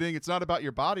dieting. It's not about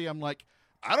your body. I'm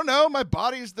I don't know. My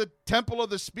body is the temple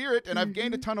of the Spirit, and I've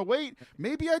gained a ton of weight.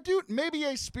 Maybe I do. Maybe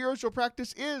a spiritual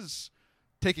practice is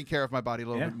taking care of my body a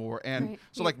little bit more. And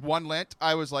so, one Lent,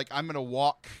 I was I'm going to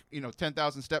walk,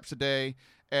 10,000 steps a day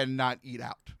and not eat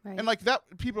out. Right. And that,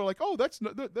 people are oh, that's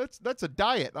a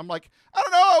diet. I'm I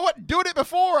don't know. I wasn't doing it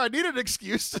before. I needed an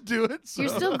excuse to do it. So. You're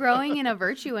still growing in a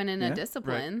virtue and in a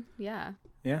discipline. Right. Yeah.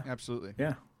 Yeah. Absolutely.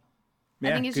 Yeah.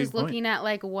 I think it's just looking at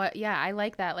what, I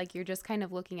like that. You're just kind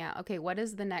of looking at, okay, what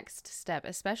is the next step?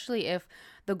 Especially if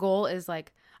the goal is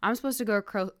I'm supposed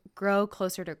to grow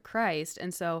closer to Christ.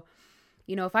 And so,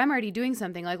 if I'm already doing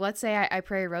something, let's say I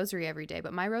pray a rosary every day,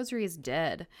 but my rosary is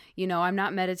dead. I'm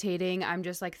not meditating. I'm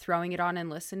just throwing it on and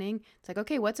listening. It's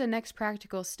okay, what's a next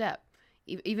practical step?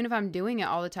 Even if I'm doing it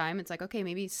all the time, it's okay,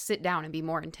 maybe sit down and be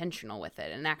more intentional with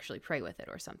it and actually pray with it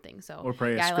or something. So, or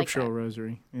pray a scriptural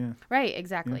rosary. Yeah. Right.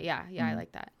 Exactly. Yeah. I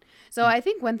like that. So I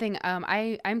think one thing,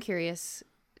 I'm curious,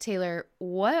 Taylor,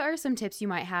 what are some tips you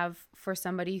might have for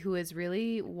somebody who is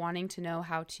really wanting to know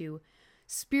how to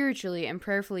spiritually and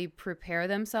prayerfully prepare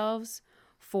themselves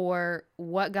for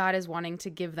what God is wanting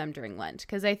to give them during Lent?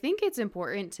 Because I think it's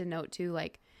important to note too,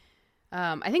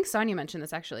 I think Sonia mentioned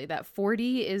this actually, that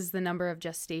 40 is the number of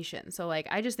gestation. So like,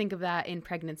 I just think of that in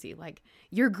pregnancy, like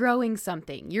you're growing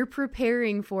something, you're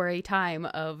preparing for a time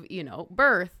of,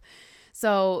 birth.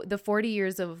 So the 40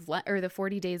 years of Lent, or the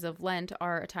 40 days of Lent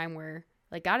are a time where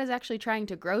like God is actually trying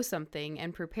to grow something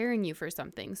and preparing you for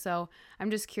something. So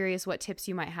I'm just curious what tips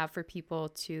you might have for people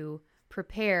to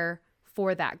prepare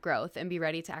for that growth and be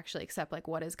ready to actually accept like,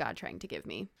 what is God trying to give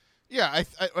me? Yeah,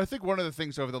 I think one of the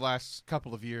things over the last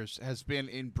couple of years has been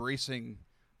embracing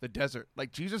the desert.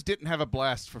 Like Jesus didn't have a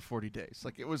blast for 40 days.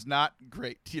 Like it was not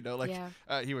great, he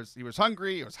was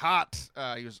hungry, he was hot,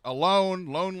 he was alone,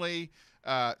 lonely.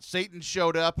 Satan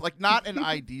showed up, like not an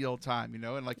ideal time,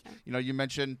 and like, you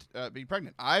mentioned being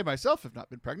pregnant. I myself have not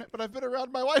been pregnant, but I've been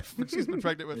around my wife when she's been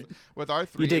pregnant with our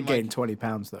 3. You did gain 20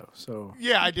 pounds though, so.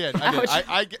 Yeah, I did.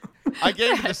 I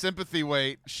gained the sympathy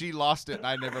weight. She lost it, and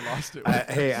I never lost it.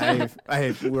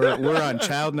 We're on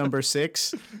child number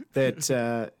 6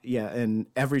 that, and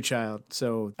every child.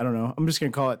 So I don't know. I'm just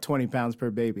going to call it 20 pounds per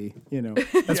baby.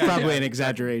 That's probably an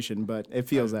exaggeration, but it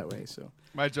feels that way. So.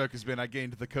 My joke has been I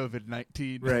gained the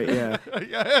COVID-19. Right, yeah.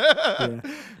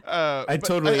 I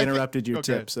totally interrupted your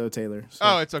tips, though, Taylor. So.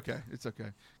 Oh, it's okay. It's okay.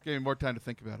 Give me more time to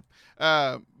think about it.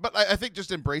 But I think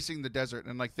just embracing the desert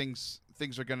and, like, things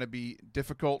are going to be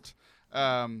difficult.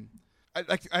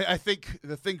 I think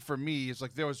the thing for me is,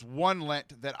 like, there was one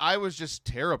Lent that I was just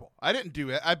terrible. I didn't do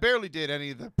it. I barely did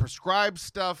any of the prescribed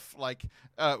stuff, like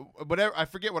whatever. I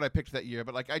forget what I picked that year,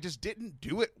 but, like, I just didn't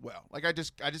do it well. Like, I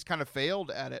just kind of failed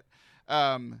at it.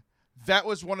 That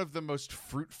was one of the most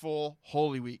fruitful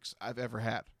Holy Weeks I've ever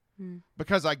had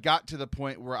because I got to the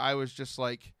point where I was just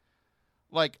like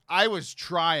I was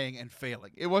trying and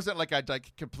failing. It wasn't like I'd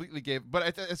like completely gave,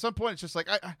 but at some point it's just like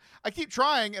I keep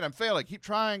trying and I'm failing, keep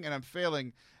trying and I'm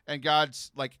failing. And God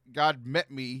met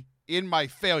me in my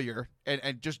failure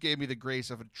and just gave me the grace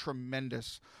of a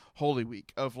tremendous Holy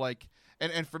Week of like,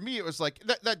 and for me, it was like,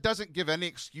 that doesn't give any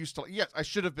excuse to, yes, I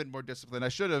should have been more disciplined. I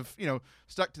should have,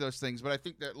 stuck to those things. But I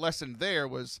think that lesson there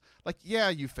was like, yeah,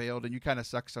 you failed and you kind of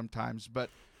suck sometimes. But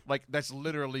like, that's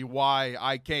literally why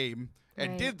I came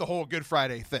and did the whole Good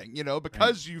Friday thing,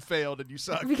 because you failed and you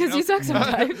suck. Because you suck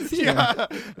sometimes. Yeah.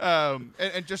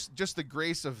 And just the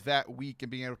grace of that week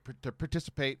and being able to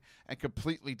participate and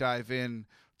completely dive in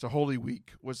to Holy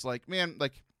Week was like, man,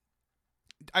 like,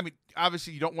 I mean,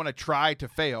 obviously you don't want to try to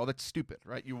fail. That's stupid,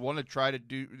 right? You want to try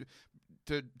to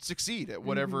succeed at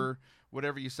whatever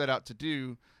you set out to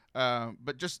do.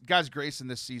 But just God's grace in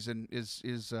this season is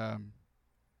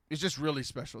just really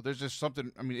special. There's just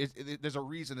something. I mean, there's a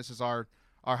reason this is our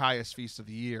highest feast of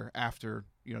the year after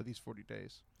these 40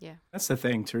 days. Yeah, that's the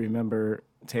thing to remember,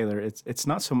 Taylor. It's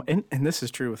not so, and this is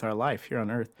true with our life here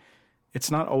on earth. It's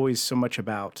not always so much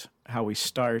about how we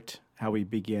start, how we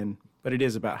begin, but it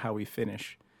is about how we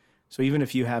finish. So even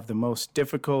if you have the most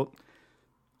difficult,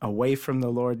 away from the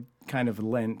Lord kind of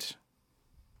Lent,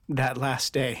 that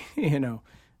last day,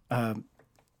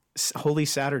 Holy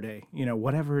Saturday,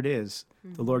 whatever it is,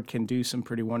 the Lord can do some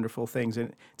pretty wonderful things.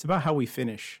 And it's about how we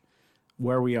finish,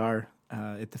 where we are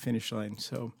at the finish line.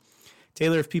 So,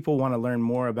 Taylor, if people want to learn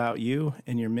more about you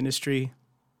and your ministry,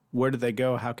 where do they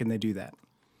go? How can they do that?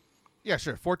 Yeah,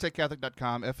 sure.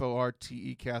 ForteCatholic.com,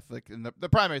 FORTE Catholic. And the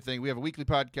primary thing, we have a weekly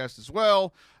podcast as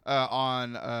well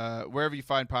on wherever you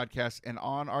find podcasts and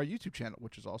on our YouTube channel,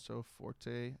 which is also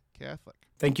Forte Catholic.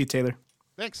 Thank you, Taylor.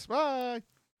 Thanks. Bye.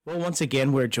 Well, once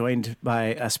again, we're joined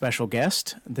by a special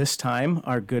guest. This time,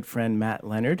 our good friend Matt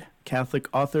Leonard, Catholic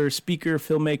author, speaker,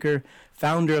 filmmaker,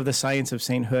 founder of the Science of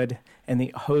Sainthood, and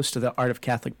the host of the Art of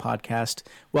Catholic podcast.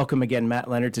 Welcome again, Matt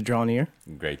Leonard, to Draw Near.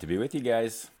 Great to be with you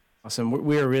guys. Awesome.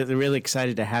 We are really, really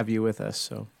excited to have you with us.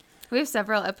 So we have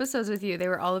several episodes with you. They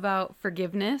were all about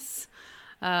forgiveness,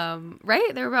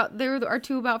 right? They were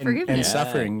two about forgiveness and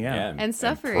suffering, and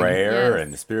suffering, and prayer,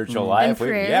 and spiritual life. We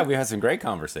had some great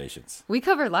conversations. We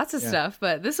covered lots of stuff,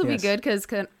 but this will be good because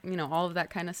all of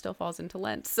that kind of still falls into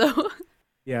Lent. So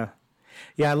yeah.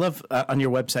 I love on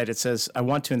your website it says, "I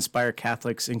want to inspire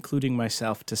Catholics, including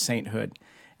myself, to sainthood."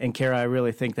 And Kara, I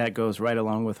really think that goes right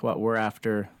along with what we're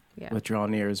after. With Draw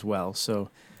Near as well.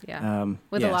 So,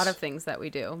 with a lot of things that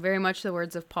we do. Very much the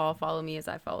words of Paul, follow me as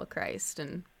I follow Christ.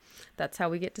 And that's how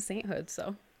we get to sainthood.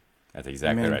 So that's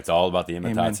exactly right. It's all about the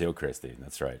imitatio Christi.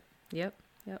 That's right. Yep.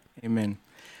 Amen.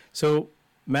 So,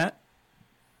 Matt,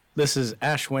 this is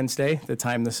Ash Wednesday, the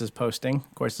time this is posting.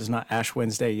 Of course, it's not Ash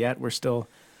Wednesday yet. We're still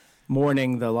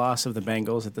mourning the loss of the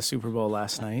Bengals at the Super Bowl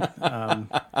last night. I'm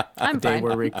the day fine.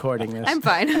 We're recording this. I'm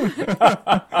fine.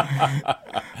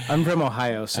 I'm from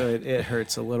Ohio, so it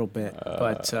hurts a little bit.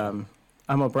 But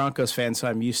I'm a Broncos fan, so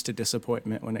I'm used to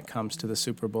disappointment when it comes to the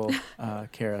Super Bowl,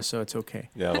 Kara, so it's okay.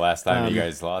 Yeah, the last time you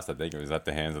guys lost, I think it was at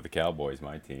the hands of the Cowboys,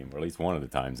 my team, or at least one of the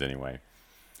times anyway.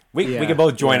 We can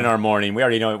both join in our mourning. We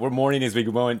already know it. We're mourning as we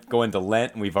go into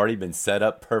Lent, and we've already been set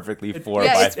up perfectly for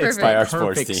by our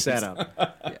sports teams.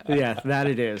 Setup. Yeah, that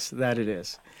it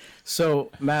is. So,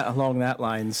 Matt, along that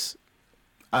lines,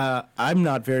 I'm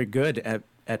not very good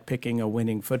at picking a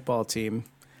winning football team.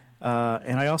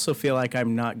 And I also feel like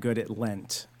I'm not good at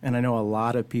Lent. And I know a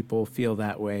lot of people feel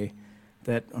that way,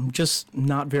 that I'm just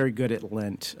not very good at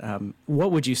Lent.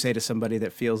 What would you say to somebody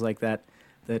that feels like that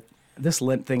this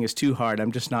Lent thing is too hard?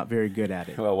 I'm just not very good at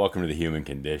it. Well, welcome to the human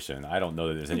condition. I don't know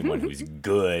that there's anyone who's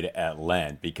good at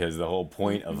Lent, because the whole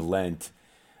point of Lent,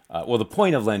 the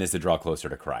point of Lent is to draw closer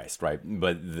to Christ, right?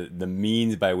 But the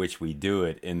means by which we do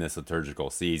it in this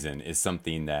liturgical season is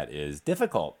something that is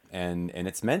difficult, and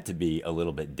it's meant to be a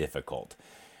little bit difficult.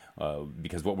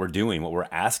 Because what we're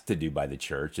asked to do by the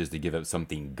church is to give up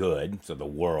something good, so the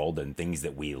world and things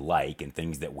that we like and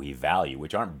things that we value,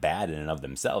 which aren't bad in and of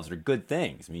themselves, they're good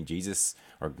things. I mean,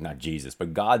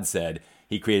 but God said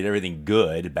he created everything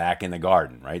good back in the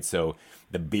garden, right? So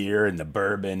the beer and the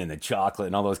bourbon and the chocolate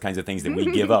and all those kinds of things that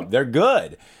we give up, they're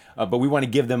good. But we want to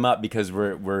give them up because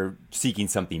we're seeking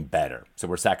something better. So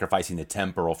we're sacrificing the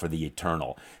temporal for the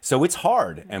eternal. So it's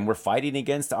hard, and we're fighting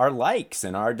against our likes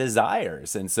and our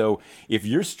desires. And so if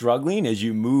you're struggling as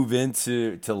you move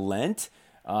into Lent,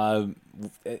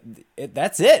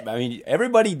 that's it. I mean,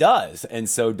 everybody does. And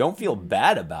so don't feel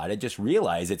bad about it. Just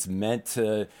realize it's meant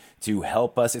to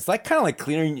help us. It's like kind of like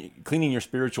cleaning your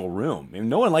spiritual room. I mean,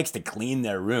 no one likes to clean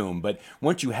their room, but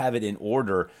once you have it in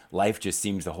order, life just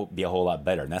seems to be a whole lot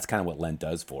better. And that's kind of what Lent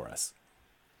does for us.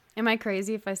 Am I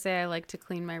crazy if I say I like to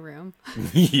clean my room?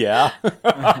 Yeah.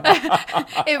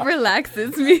 It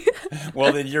relaxes me.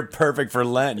 Well, then you're perfect for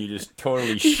Lent. You just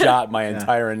totally shot my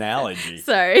entire analogy.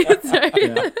 Sorry.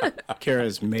 Yeah. Kara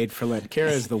is made for Lent.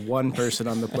 Kara is the one person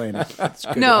on the planet that's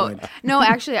good at Lent. No,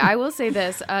 actually, I will say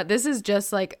this. This is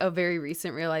just like a very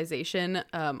recent realization,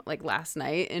 like last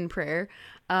night in prayer.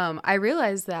 I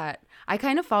realized that I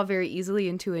kind of fall very easily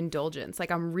into indulgence.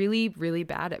 Like I'm really, really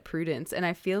bad at prudence. And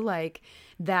I feel like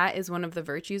that is one of the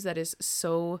virtues that is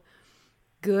so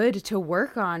good to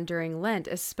work on during Lent,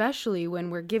 especially when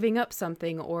we're giving up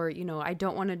something, or, I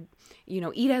don't want to,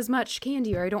 eat as much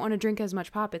candy, or I don't want to drink as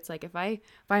much pop. It's like if I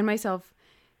find myself,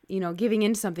 giving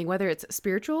into something, whether it's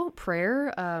spiritual,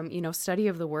 prayer, study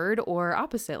of the word, or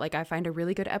opposite. Like I find a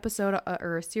really good episode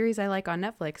or a series I like on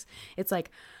Netflix. It's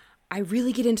like I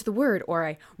really get into the word, or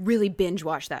I really binge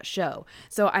watch that show.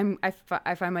 So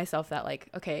I find myself that like,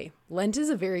 okay, Lent is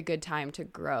a very good time to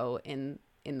grow in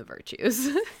the virtues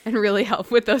and really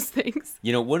help with those things.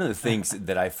 One of the things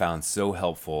that I found so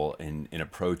helpful in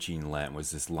approaching Lent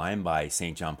was this line by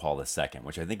St. John Paul II,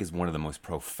 which I think is one of the most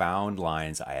profound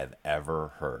lines I have ever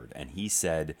heard. And he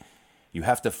said, you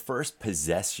have to first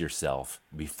possess yourself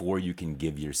before you can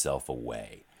give yourself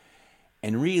away.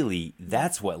 And really,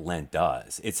 that's what Lent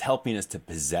does. It's helping us to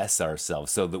possess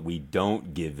ourselves so that we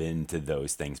don't give in to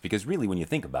those things. Because really, when you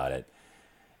think about it,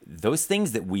 those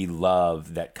things that we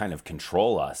love that kind of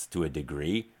control us to a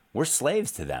degree, we're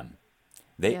slaves to them.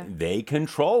 They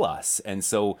control us. And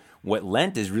so what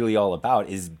Lent is really all about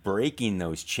is breaking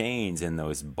those chains and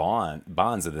those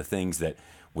bonds of the things that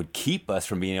would keep us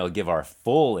from being able to give our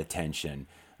full attention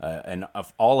and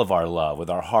of all of our love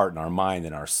with our heart and our mind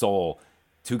and our soul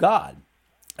to God.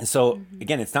 And so,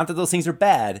 again, it's not that those things are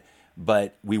bad,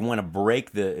 but we want to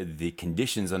break the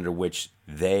conditions under which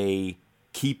they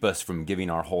keep us from giving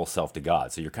our whole self to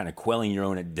God. So you're kind of quelling your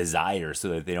own desires so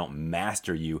that they don't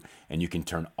master you, and you can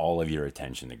turn all of your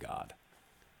attention to God.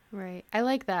 Right. I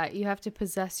like that. You have to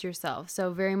possess yourself.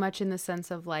 So very much in the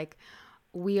sense of like,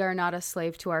 we are not a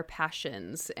slave to our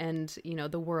passions and,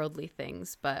 the worldly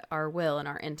things, but our will and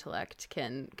our intellect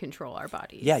can control our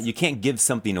bodies. Yeah, you can't give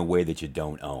something away that you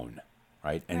don't own.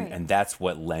 Right? And that's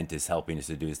what Lent is helping us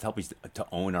to do, is to help us to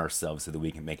own ourselves so that we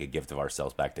can make a gift of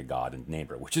ourselves back to God and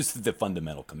neighbor, which is the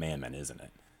fundamental commandment, isn't it?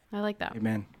 I like that.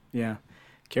 Amen. Yeah.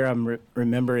 Kara, I'm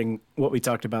remembering what we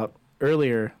talked about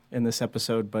earlier in this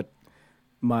episode, but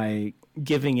my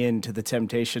giving in to the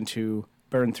temptation to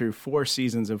burn through 4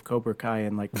 seasons of Cobra Kai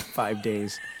in like 5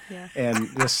 days. Yeah. And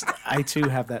I too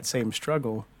have that same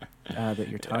struggle that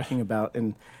you're talking about.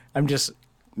 And I'm just,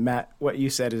 Matt, what you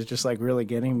said is just like really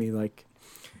getting me like,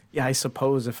 yeah, I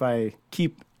suppose if I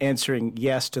keep answering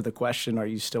yes to the question, are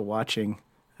you still watching?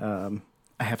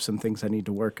 I have some things I need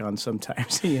to work on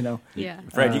sometimes, you know. Yeah.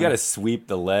 Fred, you got to sweep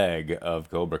the leg of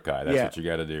Cobra Kai. That's Yeah. what you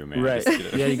got to do, man. Right.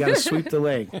 Just Yeah, you got to sweep the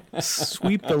leg.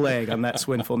 Sweep the leg on that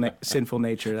sinful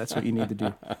nature. That's what you need to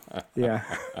do. Yeah.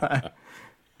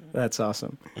 That's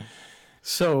awesome.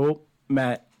 So,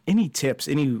 Matt, any tips,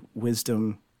 any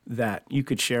wisdom that you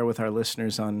could share with our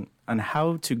listeners on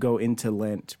how to go into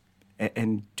Lent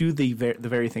and do the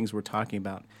very things we're talking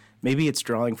about? Maybe it's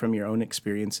drawing from your own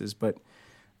experiences, but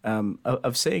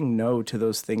of saying no to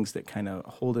those things that kind of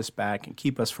hold us back and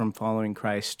keep us from following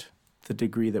Christ the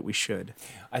degree that we should.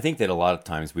 I think that a lot of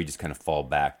times we just kind of fall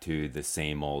back to the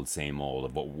same old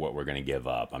of what we're going to give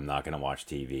up. I'm not going to watch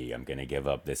TV. I'm going to give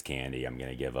up this candy. I'm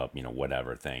going to give up,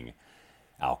 whatever thing,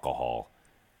 alcohol.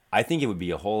 I think it would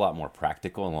be a whole lot more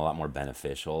practical and a lot more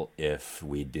beneficial if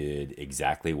we did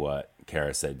exactly what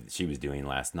Kara said she was doing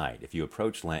last night. If you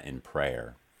approach Lent in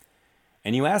prayer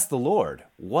and you ask the Lord,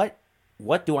 what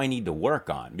do I need to work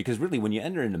on? Because really, when you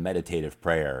enter into meditative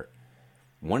prayer,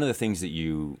 one of the things that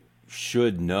you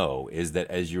should know is that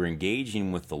as you're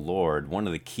engaging with the Lord, one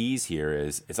of the keys here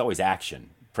is it's always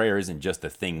action. Prayer isn't just a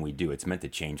thing we do. It's meant to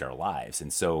change our lives.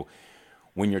 And so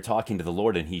when you're talking to the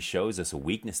Lord and he shows us a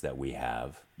weakness that we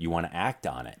have, you want to act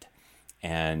on it.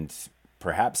 And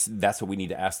perhaps that's what we need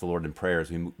to ask the Lord in prayer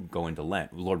as we go into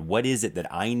Lent. Lord, what is it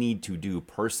that I need to do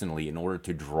personally in order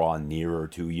to draw nearer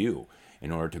to you,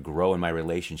 in order to grow in my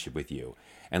relationship with you?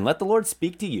 And let the Lord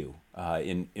speak to you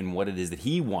in what it is that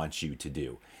he wants you to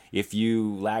do. If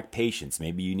you lack patience,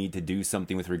 maybe you need to do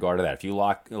something with regard to that. If you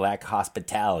lack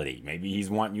hospitality, maybe he's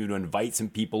wanting you to invite some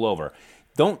people over.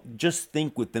 Don't just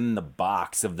think within the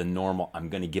box of the normal, I'm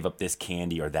going to give up this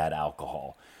candy or that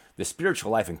alcohol. The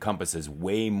spiritual life encompasses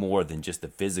way more than just the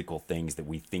physical things that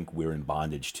we think we're in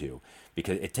bondage to,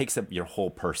 because it takes up your whole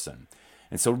person.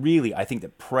 And so really, I think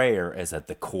that prayer is at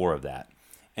the core of that.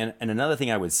 And another thing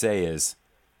I would say is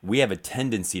we have a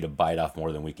tendency to bite off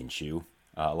more than we can chew.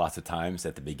 Lots of times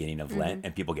at the beginning of Lent,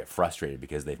 and people get frustrated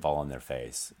because they fall on their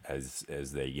face as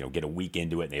they get a week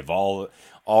into it and they've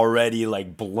already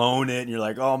like blown it, and you're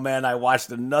like, oh man, I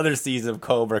watched another season of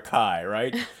Cobra Kai,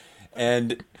 right?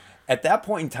 And at that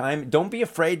point in time, don't be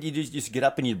afraid. You just get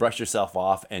up and you brush yourself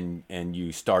off and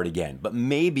you start again. But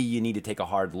maybe you need to take a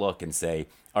hard look and say,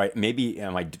 all right, maybe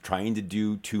am I trying to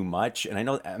do too much? And I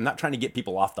know I'm not trying to get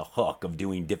people off the hook of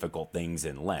doing difficult things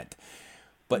in Lent.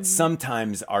 But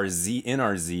sometimes in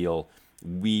our zeal,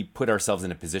 we put ourselves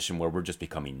in a position where we're just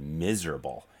becoming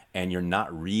miserable, and you're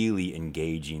not really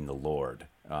engaging the Lord.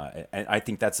 And I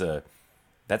think that's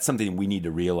something we need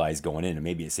to realize going in, and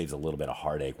maybe it saves a little bit of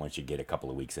heartache once you get a couple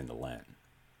of weeks into Lent.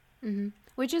 Mm-hmm.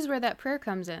 Which is where that prayer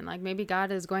comes in. Like maybe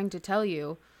God is going to tell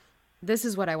you, this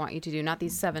is what I want you to do, not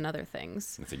these 7 other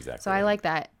things. That's exactly So right. I like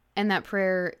that. And that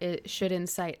prayer, it should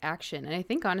incite action. And I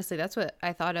think, honestly, that's what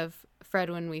I thought of, Fred,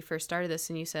 when we first started this.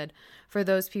 And you said, for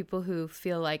those people who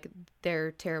feel like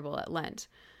they're terrible at Lent.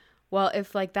 Well,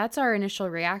 if like that's our initial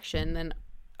reaction, then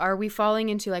are we falling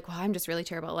into like, well, I'm just really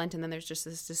terrible at Lent. And then there's just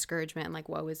this discouragement and like,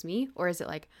 woe is me. Or is it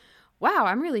like, wow,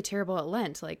 I'm really terrible at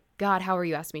Lent. Like, God, how are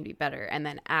you asking me to be better? And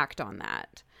then act on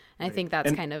that. And I think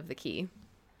that's kind of the key.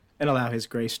 And allow his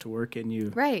grace to work in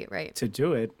you. Right. To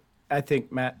do it. I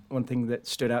think, Matt, one thing that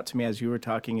stood out to me as you were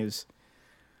talking is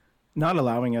not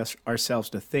allowing ourselves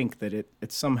to think that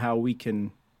it's somehow we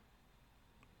can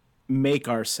make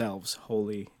ourselves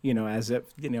holy, as if,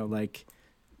 like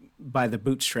by the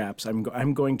bootstraps,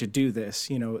 I'm going to do this,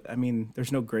 I mean,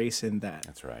 there's no grace in that.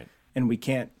 That's right. And we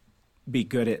can't be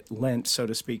good at Lent, so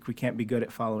to speak. We can't be good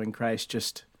at following Christ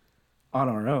just on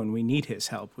our own. We need his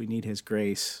help. We need his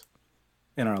grace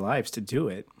in our lives to do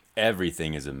it.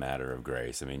 Everything is a matter of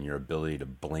grace. I mean, your ability to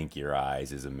blink your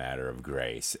eyes is a matter of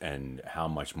grace, and how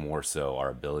much more so our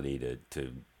ability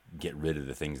to get rid of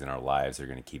the things in our lives that are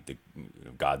going to keep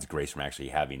God's grace from actually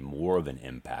having more of an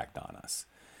impact on us.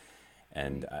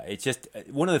 And it's just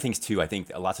one of the things, too, I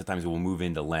think lots of times we'll move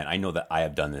into Lent. I know that I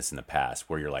have done this in the past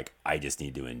where you're like, I just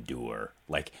need to endure.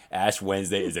 Like Ash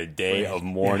Wednesday is a day of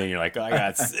mourning. You're like, oh, I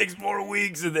got 6 more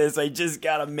weeks of this. I just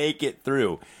got to make it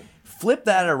through. Flip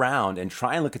that around and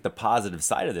try and look at the positive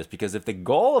side of this, because if the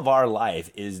goal of our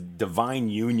life is divine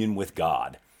union with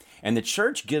God, and the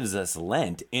church gives us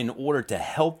Lent in order to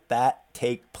help that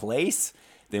take place,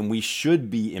 then we should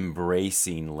be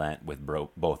embracing Lent with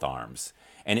both arms.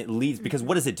 And it leads, because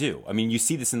what does it do? I mean, you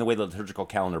see this in the way the liturgical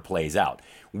calendar plays out.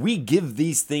 We give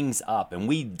these things up and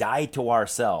we die to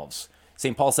ourselves.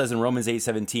 St. Paul says in Romans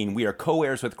 8:17, we are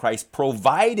co-heirs with Christ,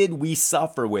 provided we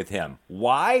suffer with him.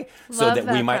 Why? So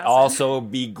that we might also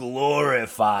be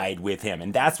glorified with him.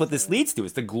 And that's what this leads to.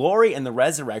 It's the glory and the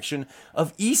resurrection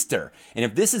of Easter. And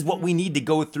if this is what we need to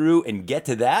go through and get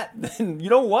to that, then you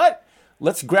know what?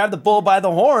 let's grab the bull by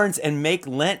the horns and make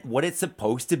Lent what it's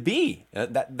supposed to be.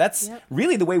 That's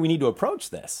really the way we need to approach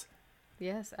this.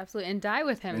 Yes, absolutely. And die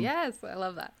with him. Yes, I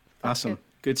love that. That's Awesome. good.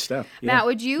 Good stuff. Matt,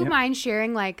 would you mind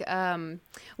sharing like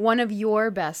one of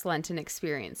your best Lenten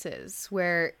experiences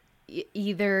where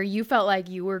either you felt like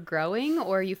you were growing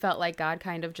or you felt like God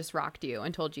kind of just rocked you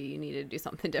and told you you needed to do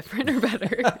something different or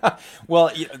better?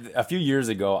 Well, a few years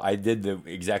ago, I did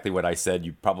exactly what I said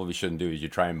you probably shouldn't do, is you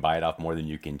try and bite off more than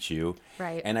you can chew.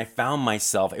 Right. And I found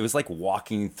myself, it was like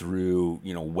walking through,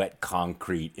 wet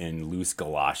concrete in loose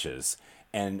galoshes.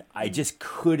 And I just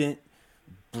couldn't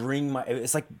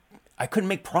it's like I couldn't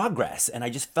make progress. And I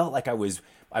just felt like I was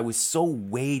so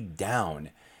weighed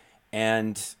down.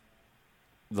 And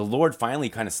the Lord finally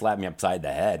kind of slapped me upside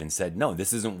the head and said, no,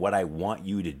 this isn't what I want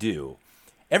you to do.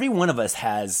 Every one of us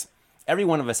has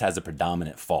a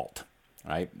predominant fault,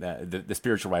 right? The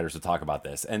spiritual writers will talk about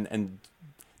this. And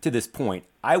to this point,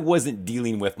 I wasn't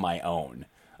dealing with my own.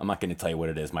 I'm not going to tell you what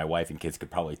it is. My wife and kids could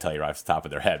probably tell you right off the top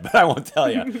of their head, but I won't tell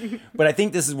you. But I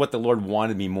think this is what the Lord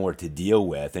wanted me more to deal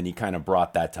with, and he kind of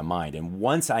brought that to mind. And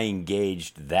once I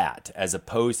engaged that, as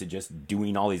opposed to just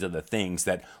doing all these other things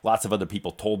that lots of other people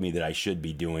told me that I should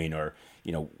be doing, or,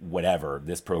 whatever,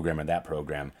 this program or that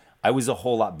program, I was a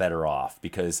whole lot better off,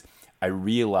 because I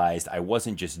realized I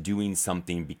wasn't just doing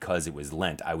something because it was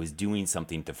Lent. I was doing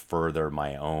something to further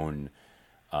my own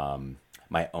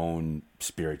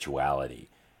spirituality.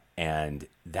 And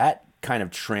that kind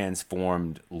of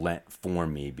transformed Lent for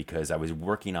me, because I was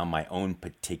working on my own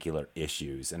particular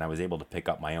issues, and I was able to pick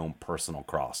up my own personal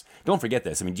cross. Don't forget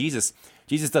this. I mean, Jesus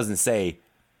doesn't say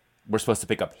we're supposed to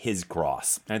pick up his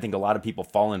cross. And I think a lot of people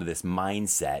fall into this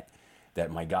mindset that,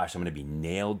 my gosh, I'm going to be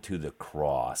nailed to the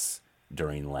cross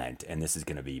during Lent, and this is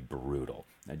going to be brutal.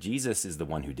 Now, Jesus is the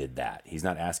one who did that. He's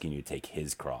not asking you to take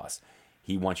his cross.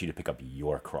 He wants you to pick up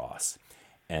your cross.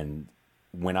 And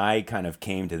when I kind of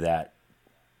came to that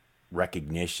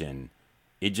recognition,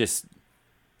 it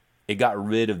got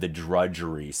rid of the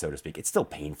drudgery, so to speak. It's still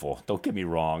painful. Don't get me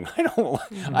wrong.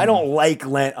 I don't like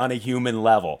Lent on a human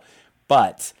level.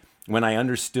 But when I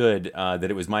understood that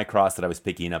it was my cross that I was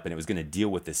picking up, and it was going to deal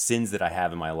with the sins that I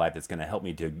have in my life, that's going to help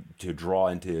me to draw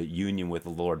into union with the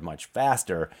Lord much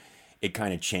faster, it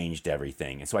kind of changed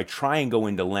everything. And so I try and go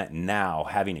into Lent now,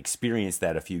 having experienced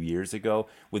that a few years ago,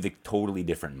 with a totally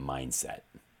different mindset.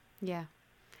 Yeah.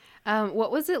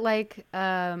 What was it like,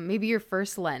 maybe your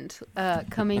first Lent,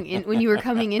 coming in when you were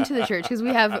coming into the church? Because we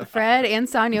have Fred and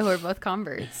Sonia who are both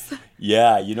converts.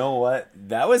 Yeah, you know what?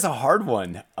 That was a hard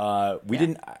one. We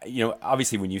didn't,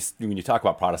 obviously when you talk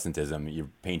about Protestantism, you're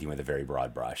painting with a very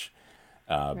broad brush.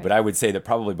 Right. But I would say that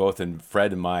probably both in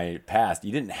Fred and my past,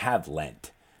 you didn't have Lent.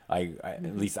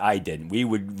 At least I didn't. We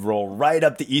would roll right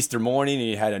up to Easter morning, and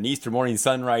you had an Easter morning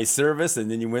sunrise service,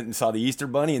 and then you went and saw the Easter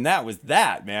bunny, and that was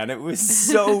that, man. It was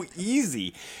so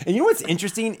easy. And you know what's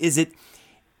interesting is it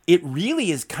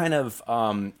really is kind of,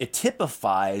 it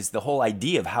typifies the whole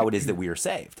idea of how it is that we are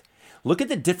saved. Look at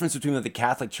the difference between what the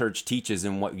Catholic Church teaches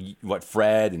and what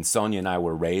Fred and Sonia and I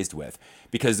were raised with.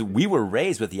 Because we were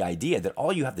raised with the idea that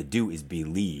all you have to do is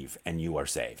believe and you are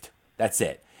saved. That's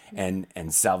it. And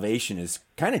salvation is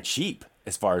kind of cheap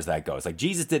as far as that goes. Like,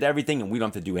 Jesus did everything and we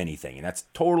don't have to do anything. And that's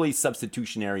totally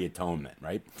substitutionary atonement,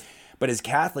 right? But as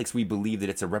Catholics, we believe that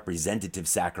it's a representative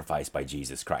sacrifice by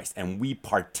Jesus Christ. And we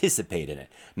participate in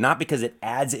it. Not because it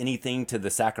adds anything to the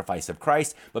sacrifice of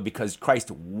Christ, but because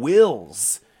Christ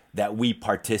wills that we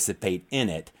participate in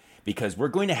it. Because we're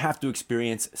going to have to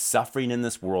experience suffering in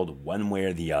this world one way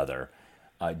or the other.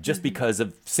 Just because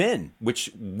of sin,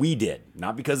 which we did,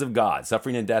 not because of God.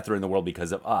 Suffering and death are in the world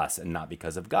because of us and not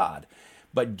because of God.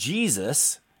 But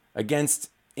Jesus, against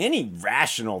any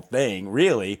rational thing,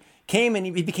 really, came and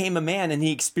he became a man, and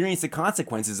he experienced the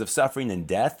consequences of suffering and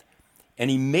death,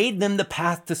 and he made them the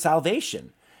path to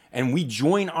salvation. And we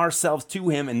join ourselves to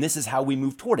him, and this is how we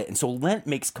move toward it. And so Lent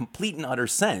makes complete and utter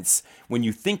sense when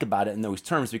you think about it in those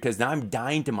terms, because now I'm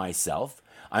dying to myself,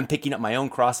 I'm picking up my own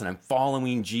cross, and I'm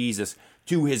following Jesus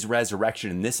to his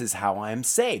resurrection, and this is how I am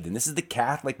saved. And this is the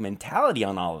Catholic mentality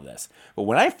on all of this. But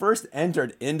when I first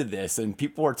entered into this and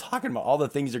people were talking about all the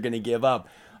things they're going to give up,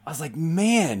 I was like,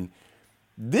 man,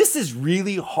 this is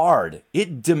really hard.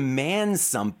 It demands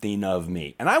something of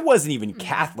me. And I wasn't even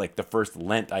Catholic the first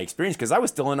Lent I experienced, because I was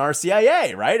still in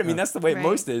RCIA, right? I mean, that's the way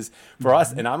most is for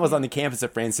us. And I was on the campus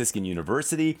of Franciscan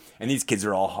University, and these kids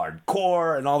are all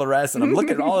hardcore and all the rest. And I'm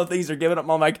looking at all the things they're giving up.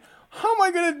 And I'm like, how am I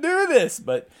going to do this?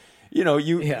 But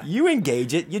you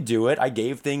engage it, you do it. I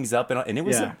gave things up, and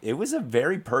it was a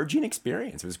very purging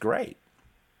experience. It was great.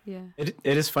 Yeah. It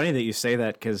is funny that you say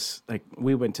that, because like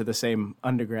we went to the same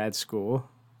undergrad school.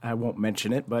 I won't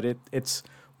mention it, but it's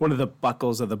one of the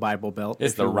buckles of the Bible belt.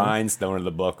 It's the rhinestone of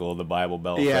the buckle of the Bible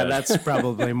belt. Yeah, Fred. that's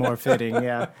probably more fitting.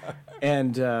 Yeah,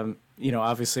 and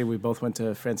obviously we both went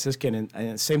to Franciscan,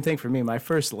 and same thing for me. My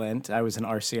first Lent, I was in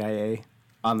RCIA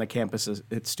on the campus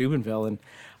at Steubenville, and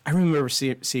I remember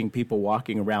seeing people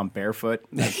walking around barefoot.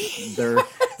 Like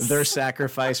their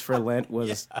sacrifice for Lent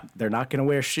was they're not going to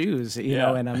wear shoes,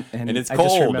 know. And it's I cold.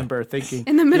 just remember thinking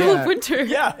in the middle of winter.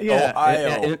 Yeah,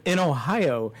 Ohio. In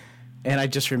Ohio, and I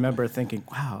just remember thinking,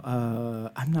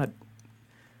 wow, I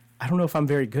don't know if I'm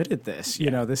very good at this.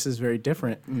 This is very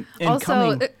different. And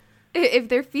also, if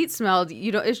their feet smelled,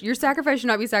 your sacrifice should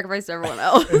not be sacrificed to everyone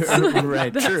else.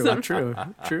 Right.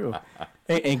 True.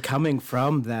 And coming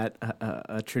from that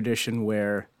a tradition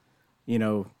where,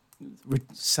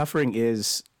 suffering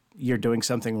is you're doing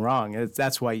something wrong.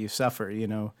 That's why you suffer.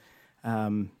 You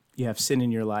have sin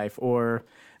in your life, or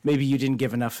maybe you didn't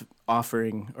give enough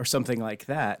offering or something like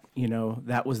that.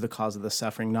 That was the cause of the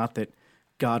suffering, not that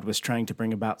God was trying to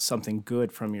bring about something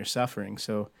good from your suffering.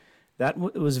 So that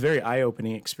was a very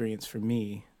eye-opening experience for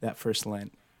me, that first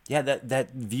Lent. Yeah,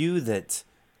 that view that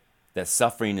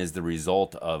suffering is the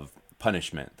result of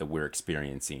punishment that we're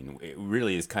experiencing, it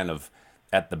really is kind of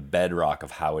at the bedrock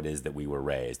of how it is that we were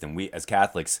raised. And we, as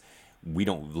Catholics, we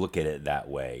don't look at it that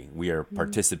way. We are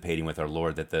participating with our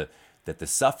Lord that the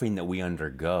suffering that we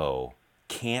undergo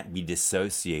can't be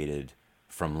dissociated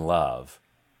from love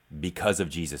because of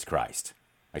Jesus Christ.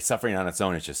 Like, suffering on its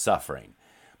own is just suffering.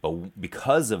 But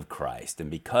because of Christ,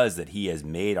 and because that he has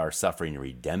made our suffering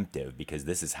redemptive, because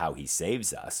this is how he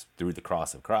saves us through the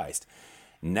cross of Christ,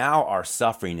 now our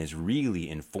suffering is really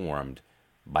informed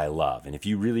by love. And if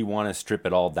you really want to strip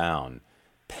it all down,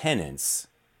 penance,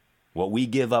 what we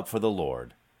give up for the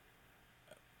Lord,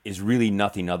 is really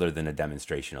nothing other than a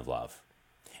demonstration of love.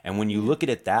 And when you look at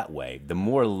it that way, the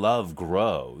more love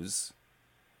grows,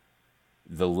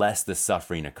 the less the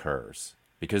suffering occurs.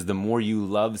 Because the more you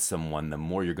love someone, the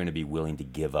more you're going to be willing to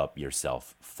give up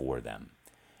yourself for them.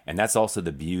 And that's also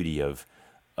the beauty of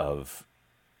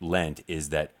Lent, is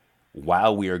that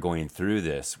while we are going through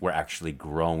this, we're actually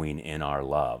growing in our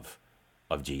love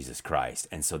of Jesus Christ.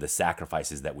 And so the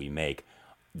sacrifices that we make,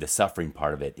 the suffering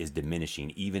part of it is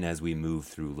diminishing even as we move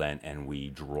through Lent and we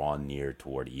draw near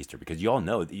toward Easter. Because you all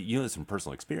know this from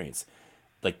personal experience.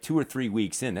 Like 2 or 3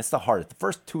 weeks in, that's the hardest. The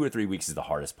first 2 or 3 weeks is the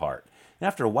hardest part. And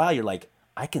after a while, you're like,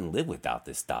 I can live without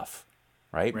this stuff,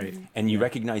 right? And you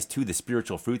recognize, too, the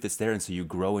spiritual fruit that's there, and so you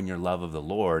grow in your love of the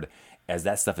Lord as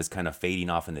that stuff is kind of fading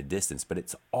off in the distance, but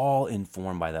it's all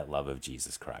informed by that love of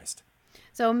Jesus Christ.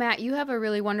 So, Matt, you have a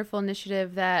really wonderful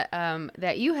initiative that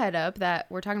you head up, that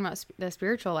we're talking about the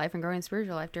spiritual life and growing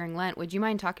spiritual life during Lent. Would you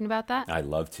mind talking about that? I'd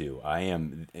love to. I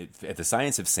am at the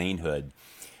Science of Sainthood,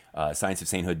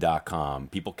 scienceofsainthood.com.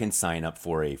 People can sign up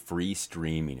for a free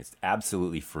streaming. It's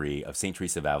absolutely free, of St.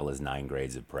 Teresa of Avila's 9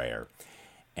 grades of prayer.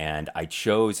 And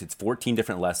it's 14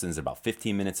 different lessons, about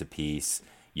 15 minutes apiece.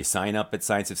 You sign up at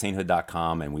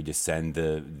scienceofsainthood.com, and we just send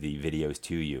the videos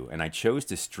to you. And I chose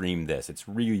to stream this. It's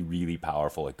really, really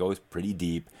powerful. It goes pretty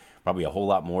deep, probably a whole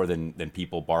lot more than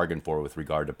people bargain for with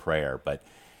regard to prayer. But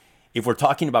if we're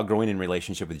talking about growing in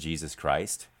relationship with Jesus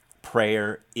Christ,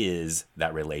 prayer is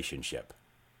that relationship,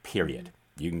 period.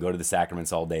 You can go to the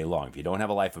sacraments all day long. If you don't have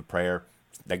a life of prayer,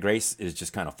 that grace is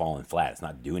just kind of falling flat. It's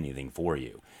not doing anything for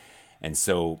you. And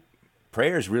so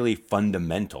prayer is really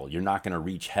fundamental. You're not going to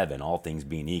reach heaven, all things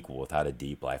being equal, without a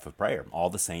deep life of prayer. All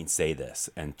the saints say this,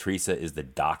 and Teresa is the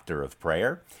doctor of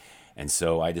prayer. And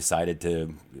so I decided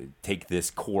to take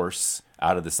this course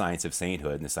out of the Science of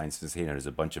Sainthood. And the Science of Sainthood is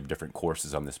a bunch of different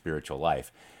courses on the spiritual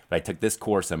life. But I took this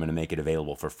course. I'm going to make it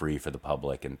available for free for the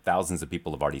public. And thousands of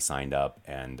people have already signed up.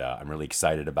 And I'm really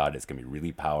excited about it. It's going to be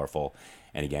really powerful.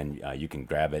 And again, you can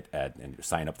grab it and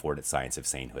sign up for it at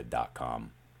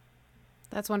scienceofsainthood.com.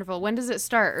 That's wonderful. When does it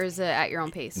start, or is it at your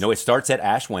own pace? No, it starts at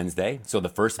Ash Wednesday. So the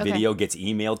first video gets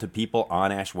emailed to people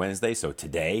on Ash Wednesday. So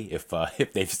today, if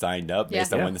they've signed up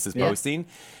based on when this is posting,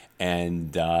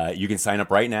 and you can sign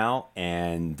up right now,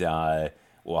 and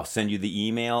I'll send you the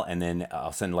email, and then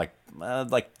I'll send like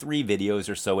 3 videos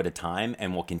or so at a time,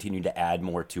 and we'll continue to add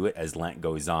more to it as Lent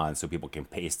goes on, so people can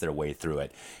pace their way through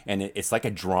it. And it's like a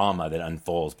drama that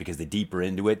unfolds, because the deeper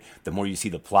into it, the more you see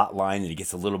the plot line, and it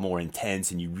gets a little more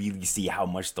intense, and you really see how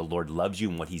much the Lord loves you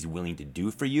and what he's willing to do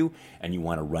for you, and you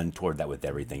want to run toward that with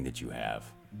everything that you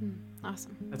have.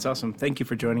 Awesome. That's awesome. Thank you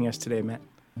for joining us today, Matt.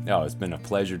 No, it's been a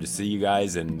pleasure to see you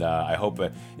guys, and I hope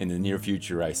in the near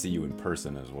future I see you in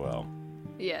person as well.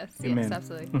 Yes, Amen.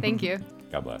 absolutely. Thank you.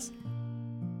 God bless.